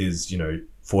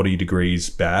 40 degrees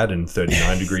bad and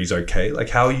 39 degrees okay? Like,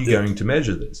 how are you going to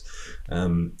measure this?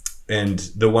 And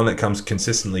the one that comes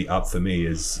consistently up for me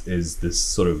is this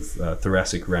sort of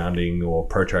thoracic rounding or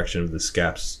protraction of the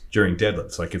scaps during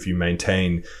deadlifts. Like, if you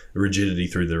maintain rigidity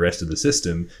through the rest of the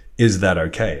system, is that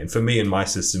okay? And for me, in my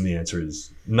system, the answer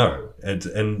is no.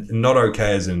 And not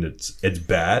okay as in it's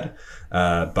bad,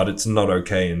 but it's not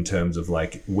okay in terms of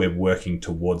like we're working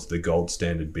towards the gold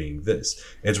standard being this.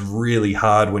 It's really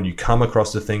hard when you come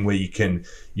across a thing where you can,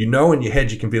 in your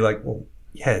head, you can be like, well,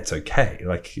 yeah, it's okay.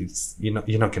 Like, you're not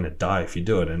going to die if you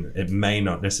do it, and it may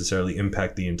not necessarily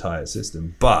impact the entire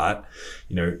system. But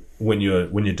when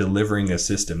you're delivering a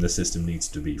system, the system needs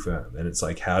to be firm. And it's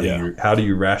like, how do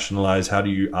you rationalize? How do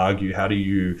you argue? How do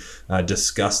you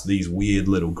discuss these weird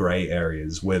little gray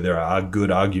areas where there are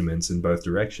good arguments in both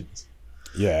directions?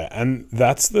 Yeah, and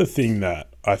that's the thing that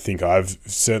I think I've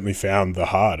certainly found the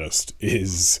hardest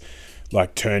is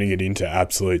like turning it into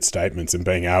absolute statements and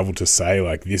being able to say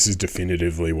like, this is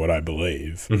definitively what I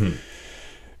believe.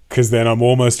 Because then I'm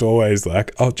almost always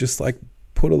like, I'll just like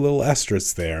put a little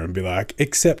asterisk there and be like,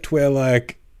 except where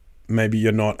like maybe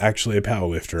you're not actually a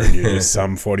powerlifter and you're just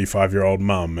some 45-year-old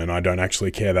mum and I don't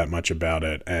actually care that much about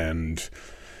it. And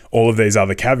all of these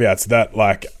other caveats that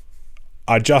like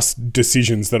are just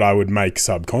decisions that I would make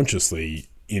subconsciously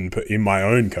in my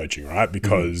own coaching, right?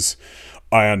 Because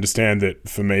I understand that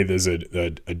for me, there's a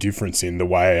difference in the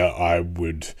way I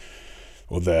would,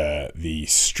 or the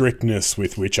strictness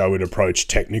with which I would approach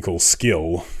technical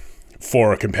skill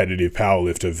for a competitive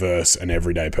powerlifter versus an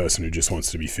everyday person who just wants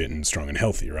to be fit and strong and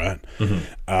healthy, right?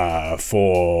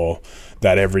 For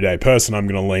that everyday person, I'm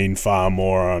going to lean far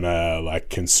more on a like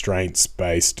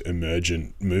constraints-based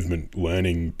emergent movement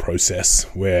learning process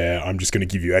where I'm just going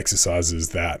to give you exercises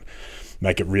that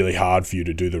make it really hard for you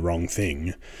to do the wrong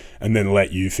thing and then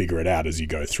let you figure it out as you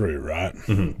go through, right?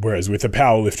 Whereas with a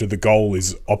powerlifter, the goal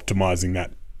is optimizing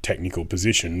that technical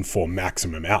position for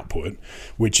maximum output,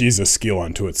 which is a skill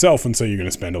unto itself, and so you're going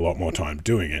to spend a lot more time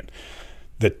doing it.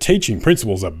 The teaching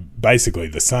principles are basically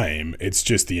the same. It's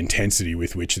just the intensity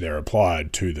with which they're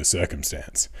applied to the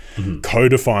circumstance.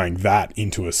 Codifying that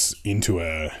into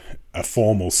a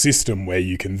formal system where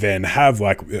you can then have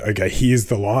like, okay, here's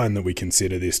the line that we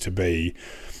consider this to be.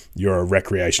 You're a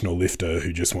recreational lifter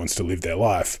who just wants to live their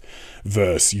life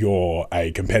versus you're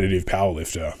a competitive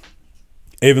powerlifter.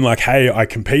 Even like, hey, I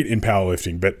compete in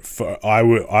powerlifting, but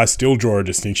I still draw a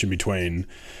distinction between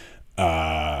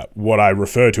what I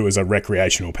refer to as a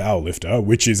recreational powerlifter,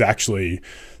 which is actually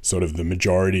sort of the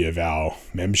majority of our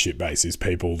membership base is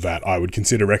people that I would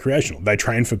consider recreational. They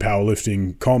train for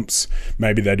powerlifting comps.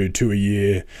 Maybe they do 2 a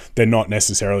year. They're not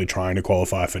necessarily trying to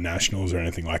qualify for nationals or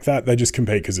anything like that. They just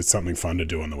compete because it's something fun to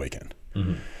do on the weekend.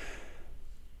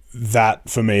 That,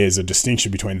 for me, is a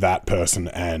distinction between that person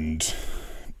and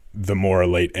the more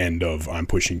elite end of I'm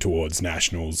pushing towards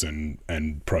nationals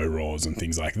and pro raws and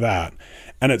things like that.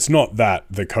 And it's not that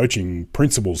the coaching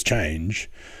principles change,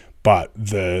 but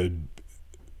the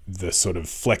sort of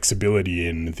flexibility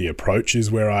in the approach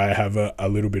is where I have a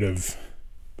little bit of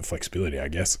flexibility, I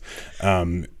guess.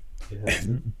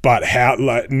 But how,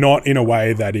 like, not in a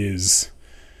way that is,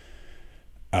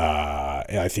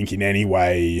 I think in any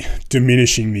way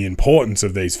diminishing the importance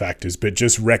of these factors, but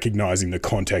just recognizing the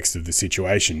context of the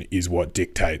situation is what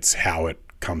dictates how it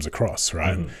comes across,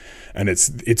 right? And it's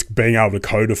being able to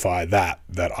codify that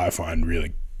I find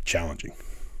really challenging.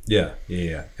 Yeah.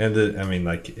 And I mean,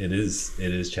 like, it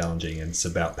is challenging, and it's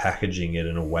about packaging it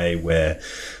in a way where,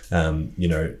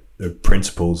 the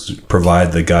principles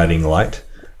provide the guiding light.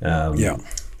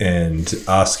 And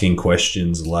asking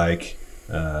questions like,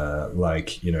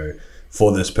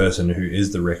 for this person who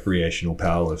is the recreational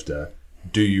powerlifter,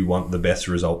 do you want the best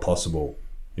result possible?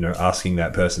 Asking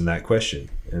that person that question,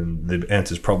 and the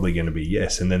answer is probably going to be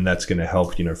yes. And then that's going to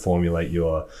help, formulate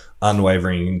your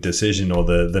unwavering decision or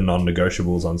the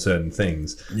non-negotiables on certain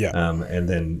things. And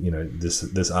then,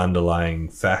 this underlying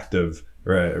fact of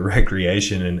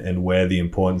recreation and where the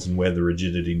importance and where the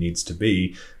rigidity needs to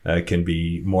be can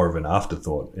be more of an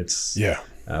afterthought.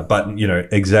 But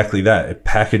exactly that,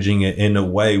 packaging it in a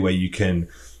way where you can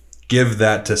give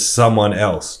that to someone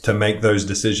else to make those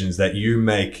decisions that you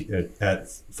make at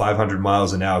 500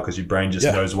 miles an hour because your brain just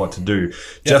knows what to do.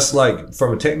 Just like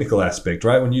from a technical aspect,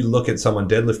 right? When you look at someone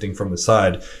deadlifting from the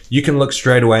side, you can look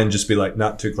straight away and just be like,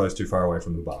 nah, too close, too far away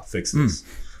from the bar. Fix this.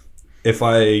 If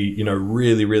I,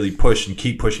 really, really push and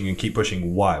keep pushing,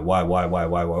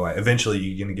 why? Eventually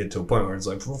you're going to get to a point where it's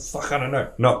like, well, fuck, I don't know.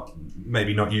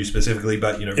 Maybe not you specifically,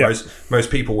 but,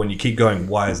 most people, when you keep going,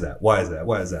 why is that?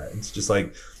 It's just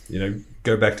like,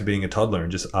 go back to being a toddler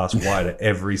and just ask why to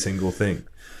every single thing.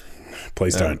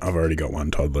 Please don't. I've already got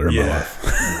one toddler in my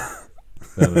life.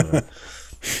 No.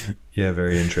 Yeah,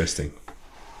 very interesting.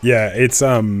 Yeah, it's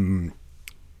one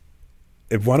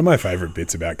of my favorite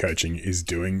bits about coaching is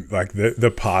doing like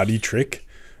the party trick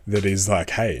that is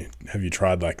like, hey, have you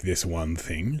tried like this one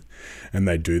thing? And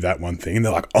they do that one thing and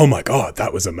they're like, oh my God,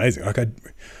 that was amazing. Like I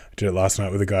did it last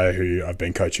night with a guy who I've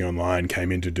been coaching online,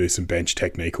 came in to do some bench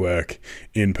technique work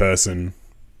in person.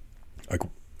 Like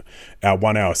our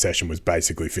 1 hour session was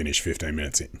basically finished 15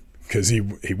 minutes in because he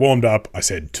warmed up. I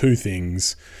said 2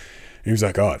 things. He was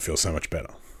like, oh, it feels so much better.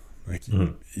 Like,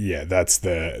 yeah, that's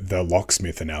the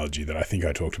locksmith analogy that I think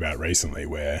I talked about recently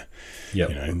where,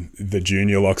 the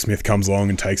junior locksmith comes along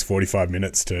and takes 45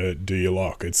 minutes to do your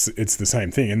lock. It's the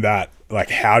same thing. And that,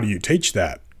 like, how do you teach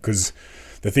that? Because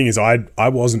the thing is, I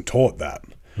wasn't taught that.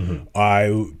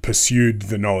 I pursued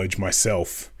the knowledge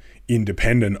myself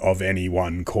independent of any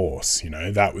one course.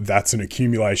 That's an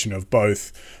accumulation of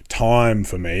both time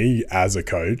for me as a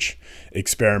coach,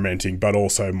 experimenting, but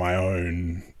also my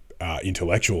own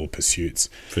intellectual pursuits.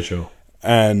 For sure.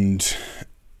 And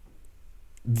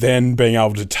then being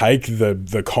able to take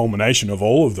the culmination of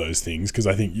all of those things, because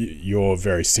I think you're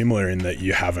very similar in that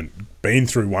you haven't been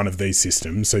through one of these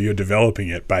systems, so you're developing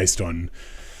it based on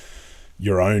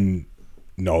your own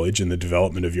knowledge and the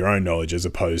development of your own knowledge, as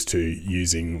opposed to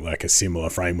using like a similar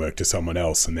framework to someone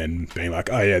else and then being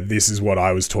like, oh yeah, this is what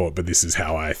I was taught, but this is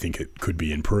how I think it could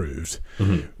be improved,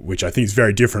 which I think is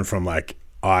very different from like,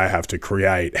 I have to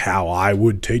create how I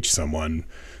would teach someone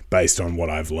based on what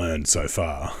I've learned so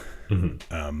far.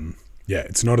 Yeah,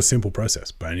 it's not a simple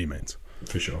process by any means.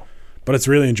 For sure. But it's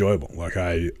really enjoyable. Like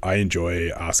I enjoy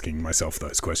asking myself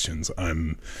those questions.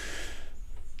 I'm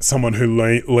someone who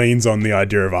leans on the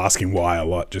idea of asking why a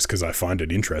lot just because I find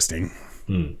it interesting.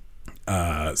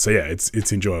 So yeah,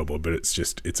 it's enjoyable, but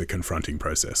it's a confronting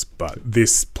process. But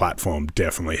this platform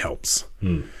definitely helps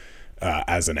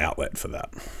as an outlet for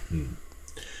that.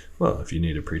 Well, if you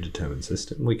need a predetermined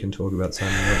system, we can talk about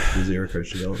signing up to the Zero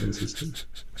Coach Development System.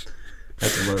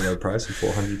 That's a low price of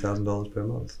 $400,000 per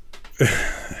month.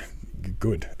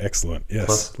 Good, excellent.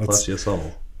 Yes, plus your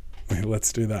soul.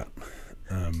 Let's do that.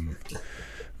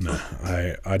 No,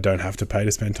 I don't have to pay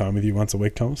to spend time with you once a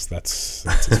week, Thomas. That's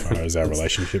as far as our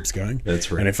relationship's going.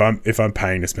 That's right. And if I'm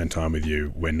paying to spend time with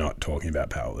you, we're not talking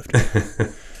about powerlifting.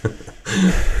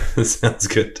 Sounds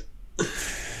good.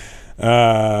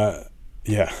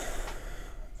 Yeah.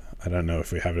 I don't know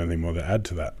if we have anything more to add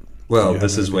to that. Well,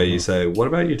 this is where you say, "What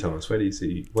about you, Thomas? What do you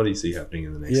see happening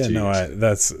in the next 2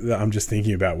 years?" I'm just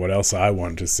thinking about what else I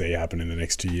want to see happen in the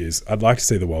next 2 years. I'd like to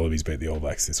see the Wallabies beat the All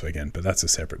Blacks this weekend, but that's a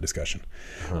separate discussion.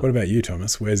 What about you,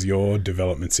 Thomas? Where's your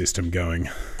development system going?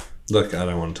 Look, I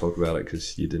don't want to talk about it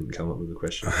because you didn't come up with a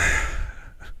question.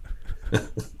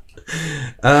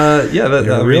 You're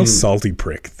a real salty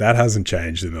prick. That hasn't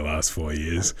changed in the last 4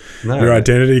 years. No. Your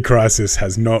identity crisis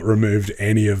has not removed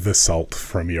any of the salt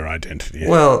from your identity.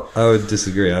 Well, I would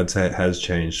disagree. I'd say it has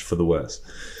changed for the worse.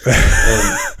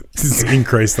 Just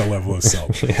increase the level of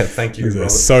salt. Yeah, thank you, It's Robert. a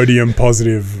sodium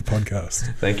positive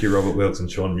podcast. Thank you, Robert Wilkes and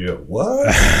Sean Muir.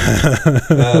 What?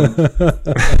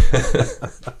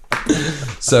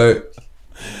 So,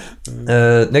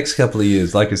 next couple of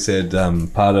years, like I said,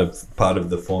 part of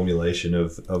the formulation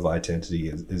of identity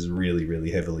is really,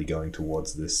 really heavily going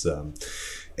towards this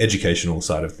educational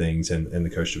side of things and the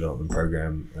coach development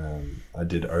program. I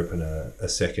did open a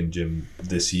second gym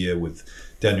this year with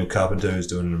Daniel Carpenter, who's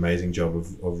doing an amazing job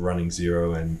of running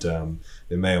Zero, and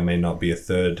there may or may not be a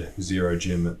third Zero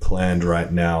gym planned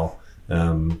right now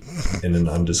in an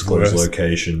undisclosed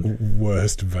location.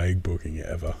 Worst vague booking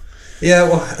ever. Yeah,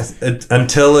 well,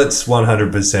 until it's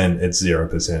 100%, it's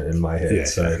 0% in my head. Yeah,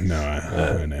 so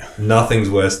I know. Nothing's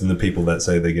worse than the people that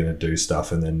say they're going to do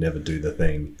stuff and then never do the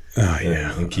thing. Oh,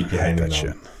 yeah. And keep you hanging on.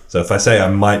 Shit. So if I say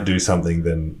I might do something,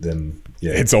 then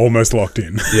yeah. It's almost locked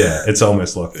in. Yeah, it's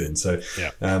almost locked in. So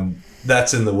Yeah.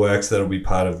 That's in the works. That'll be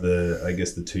part of the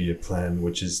 2-year plan,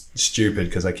 which is stupid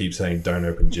because I keep saying don't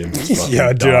open gyms. It's fucking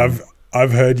Yeah, dude, dumb.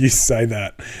 I've heard you say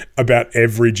that about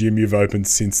every gym you've opened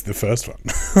since the first one.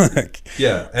 Like,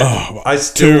 Yeah, and I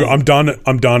still... I'm done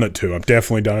at 2. I'm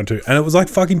definitely done at 2. And it was like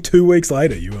fucking 2 weeks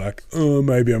later. You were like, oh,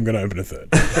 maybe I'm going to open a third.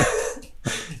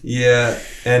 Yeah,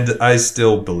 and I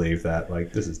still believe that.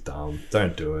 Like, this is dumb.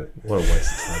 Don't do it. What a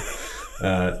waste of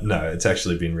time. No, it's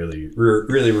actually been really,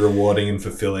 really rewarding and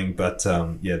fulfilling. But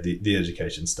yeah, the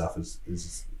education stuff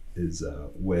is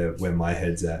where my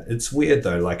head's at. It's weird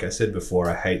though. Like I said before,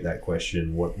 I hate that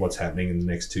question. What's happening in the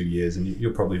next 2 years? And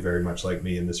you're probably very much like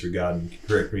me in this regard. And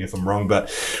correct me if I'm wrong. But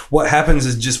what happens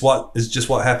is just what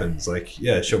happens. Like,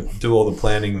 yeah, she'll do all the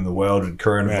planning in the world, and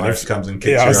coronavirus comes and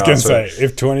kicks your ass. Yeah, I was going to say,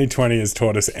 if 2020 has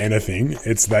taught us anything,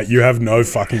 it's that you have no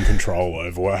fucking control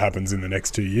over what happens in the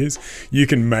next 2 years. You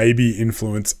can maybe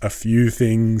influence a few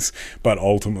things, but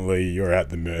ultimately you're at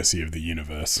the mercy of the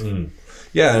universe.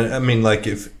 Yeah, I mean, like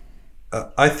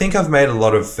I think I've made a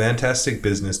lot of fantastic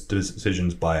business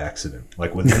decisions by accident,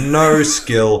 like with no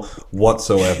skill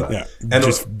whatsoever. Yeah, and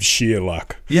just sheer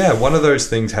luck. Yeah, one of those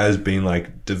things has been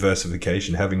like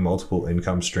diversification, having multiple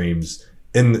income streams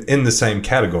in the same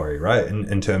category, right?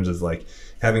 In terms of like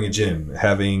having a gym,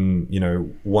 having,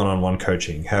 one-on-one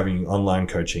coaching, having online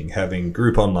coaching, having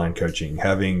group online coaching,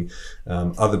 having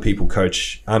other people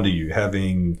coach under you,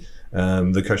 having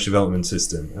the coach development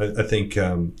system. I think,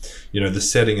 the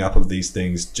setting up of these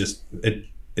things, just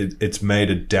it's made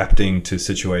adapting to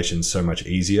situations so much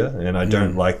easier. And I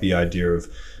don't like the idea of,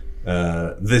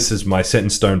 this is my set in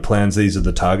stone plans. These are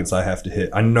the targets I have to hit.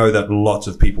 I know that lots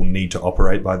of people need to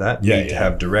operate by that, need to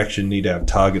have direction, need to have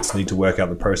targets, need to work out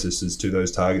the processes to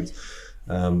those targets.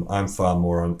 I'm far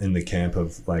more in the camp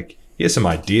of like, here's some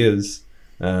ideas.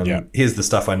 Here's the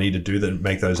stuff I need to do that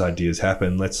make those ideas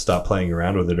happen. Let's start playing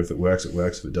around with it. If it works, it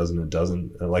works. If it doesn't, it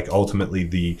doesn't. Like ultimately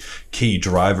the key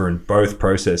driver in both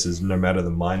processes, no matter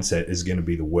the mindset, is going to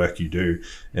be the work you do.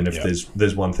 And if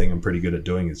there's one thing I'm pretty good at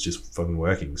doing, it's just fucking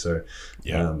working. So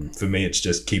for me, it's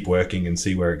just keep working and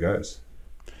see where it goes.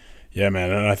 Yeah,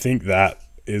 man. And I think that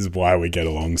is why we get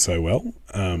along so well,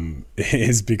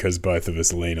 is because both of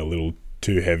us lean a little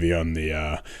too heavy on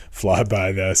the fly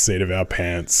by the seat of our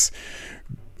pants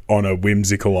on a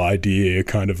whimsical idea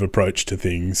kind of approach to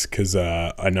things, because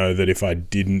I know that if I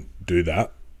didn't do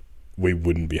that, we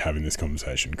wouldn't be having this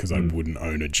conversation, because I wouldn't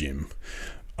own a gym.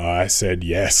 I said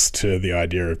yes to the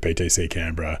idea of PTC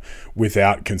Canberra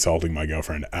without consulting my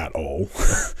girlfriend at all.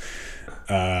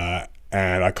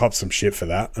 And I copped some shit for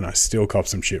that, and I still cop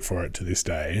some shit for it to this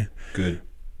day. Good.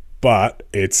 But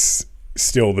it's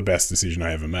still the best decision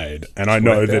I ever made. And I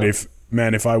know that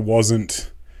if I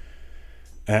wasn't,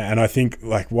 and I think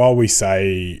like while we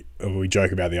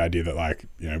joke about the idea that like,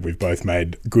 you know, we've both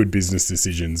made good business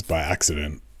decisions by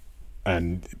accident,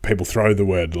 and people throw the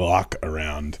word luck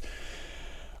around,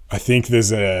 I think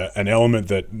there's an element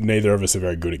that neither of us are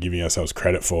very good at giving ourselves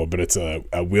credit for, but it's a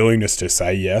willingness to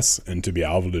say yes and to be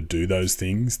able to do those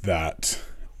things that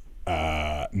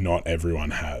not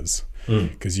everyone has.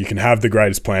 Because you can have the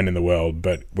greatest plan in the world,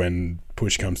 but when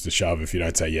push comes to shove, if you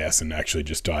don't say yes and actually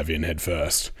just dive in head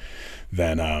first,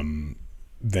 then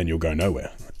you'll go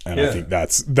nowhere. And I think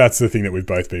that's the thing that we've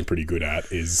both been pretty good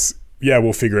at is,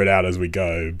 we'll figure it out as we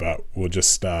go, but we'll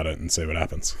just start it and see what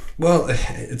happens. Well,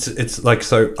 it's like,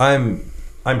 so I'm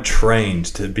trained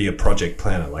to be a project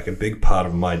planner. Like a big part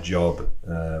of my job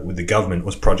with the government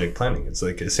was project planning. It's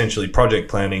like essentially project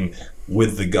planning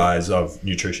with the guise of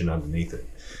nutrition underneath it.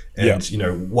 And, you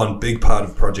know, one big part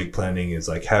of project planning is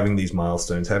like having these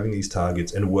milestones, having these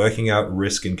targets, and working out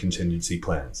risk and contingency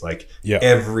plans. Like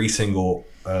every single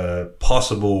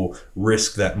possible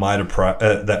risk that might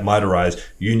arise,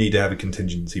 you need to have a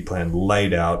contingency plan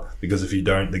laid out, because if you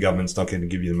don't, the government's not going to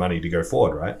give you the money to go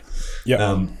forward, right?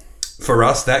 Yeah. For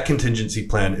us, that contingency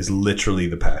plan is literally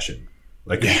the passion.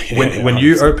 Like when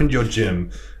you opened your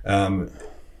gym,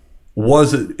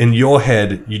 was it in your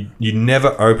head, you never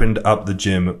opened up the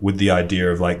gym with the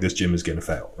idea of like, this gym is going to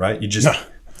fail, right? You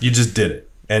just did it.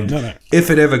 And if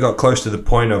it ever got close to the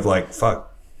point of like, fuck,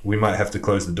 we might have to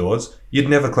close the doors, you'd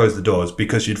never close the doors,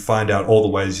 because you'd find out all the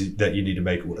ways that you need to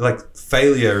make it. Like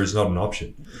failure is not an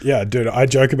option. Yeah, dude, I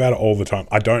joke about it all the time.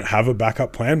 I don't have a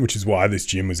backup plan, which is why this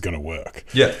gym is going to work.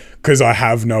 Yeah. Because I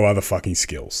have no other fucking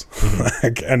skills.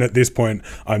 And at this point,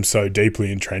 I'm so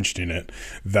deeply entrenched in it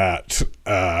that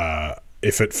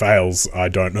if it fails, I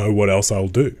don't know what else I'll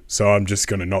do. So I'm just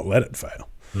going to not let it fail.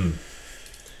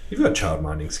 You've got child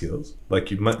minding skills.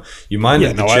 Like you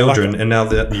minded the children, and now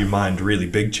that you mind really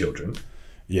big children.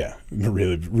 Yeah,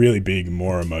 really, really big,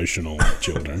 more emotional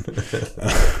children.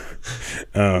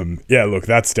 Look,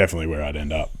 that's definitely where I'd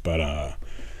end up, but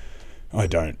I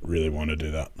don't really want to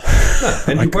do that. No,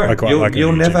 and you won't.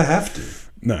 You'll never have to.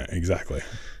 No, exactly.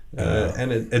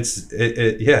 And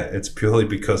it's purely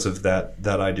because of that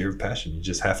idea of passion. You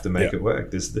just have to make it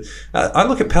work. I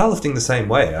look at powerlifting the same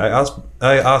way. I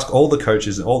ask all the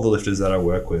coaches and all the lifters that I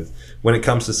work with, when it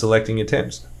comes to selecting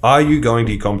attempts, are you going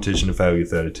to your competition to fail your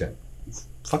third attempt?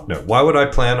 Fuck no. Why would I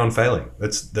plan on failing?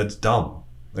 That's dumb.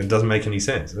 It doesn't make any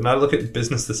sense. And I look at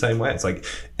business the same way. It's like,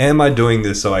 am I doing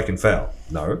this so I can fail?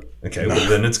 No. Okay, well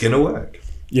then it's going to work.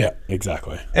 Yeah,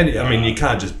 exactly. And I mean, you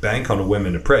can't just bank on a whim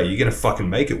and a prayer. You're going to fucking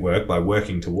make it work by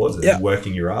working towards it and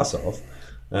working your ass off.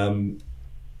 And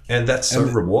that's so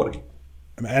rewarding.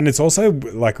 And it's also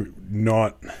like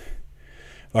not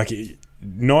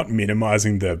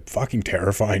minimizing the fucking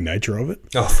terrifying nature of it.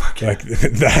 Oh, fuck yeah. Like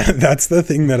that's the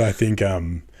thing that I think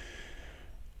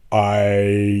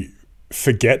I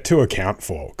forget to account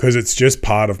for, because it's just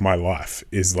part of my life,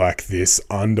 is like this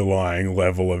underlying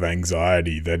level of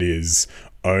anxiety that is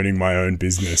owning my own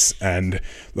business, and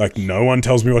like no one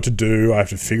tells me what to do. I have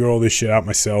to figure all this shit out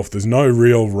myself. There's no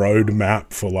real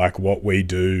roadmap for like what we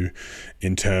do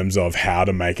in terms of how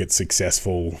to make it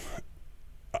successful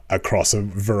across a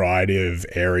variety of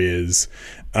areas,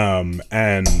 and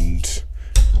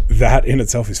that in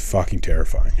itself is fucking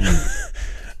terrifying.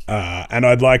 And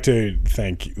I'd like to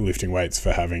thank Lifting Weights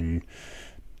for having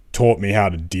taught me how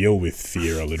to deal with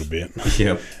fear a little bit.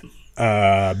 Yep.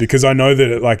 Because I know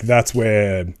that that's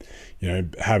where, you know,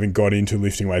 having got into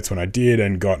lifting weights when I did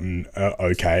and gotten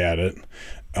okay at it,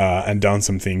 and done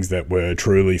some things that were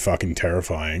truly fucking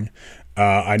terrifying,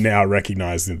 I now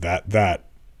recognize that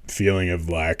feeling of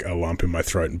like a lump in my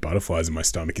throat and butterflies in my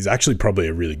stomach is actually probably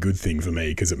a really good thing for me,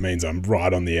 because it means I'm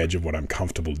right on the edge of what I'm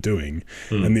comfortable doing.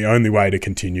 And the only way to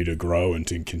continue to grow and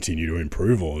to continue to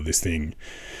improve all of this thing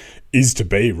is to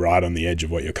be right on the edge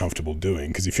of what you're comfortable doing,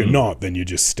 because if you're not, then you're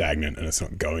just stagnant and it's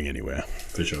not going anywhere.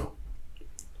 For sure.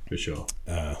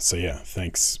 So yeah,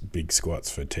 thanks Big Squats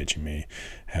for teaching me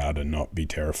how to not be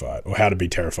terrified, or how to be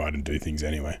terrified and do things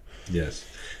anyway. Yes.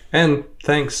 And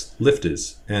thanks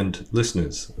lifters and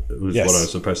listeners, was Yes. what I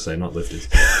was supposed to say, not lifters.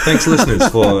 Thanks listeners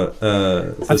for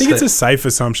I think it's a safe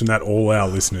assumption that all our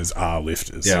listeners are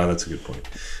lifters. Yeah, that's a good point.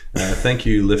 Thank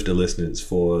you, lifter listeners,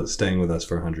 for staying with us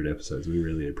for 100 episodes. We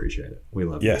really appreciate it. We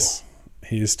love you. Yes.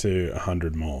 Here's to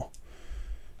 100 more.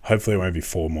 Hopefully it won't be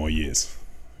 4 more years.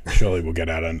 Surely we'll get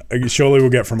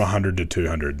from 100 to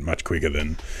 200 much quicker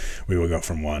than we will go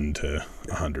from 1 to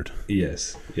 100.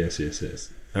 Yes.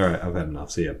 All right, I've had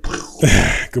enough. See ya.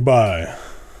 Goodbye.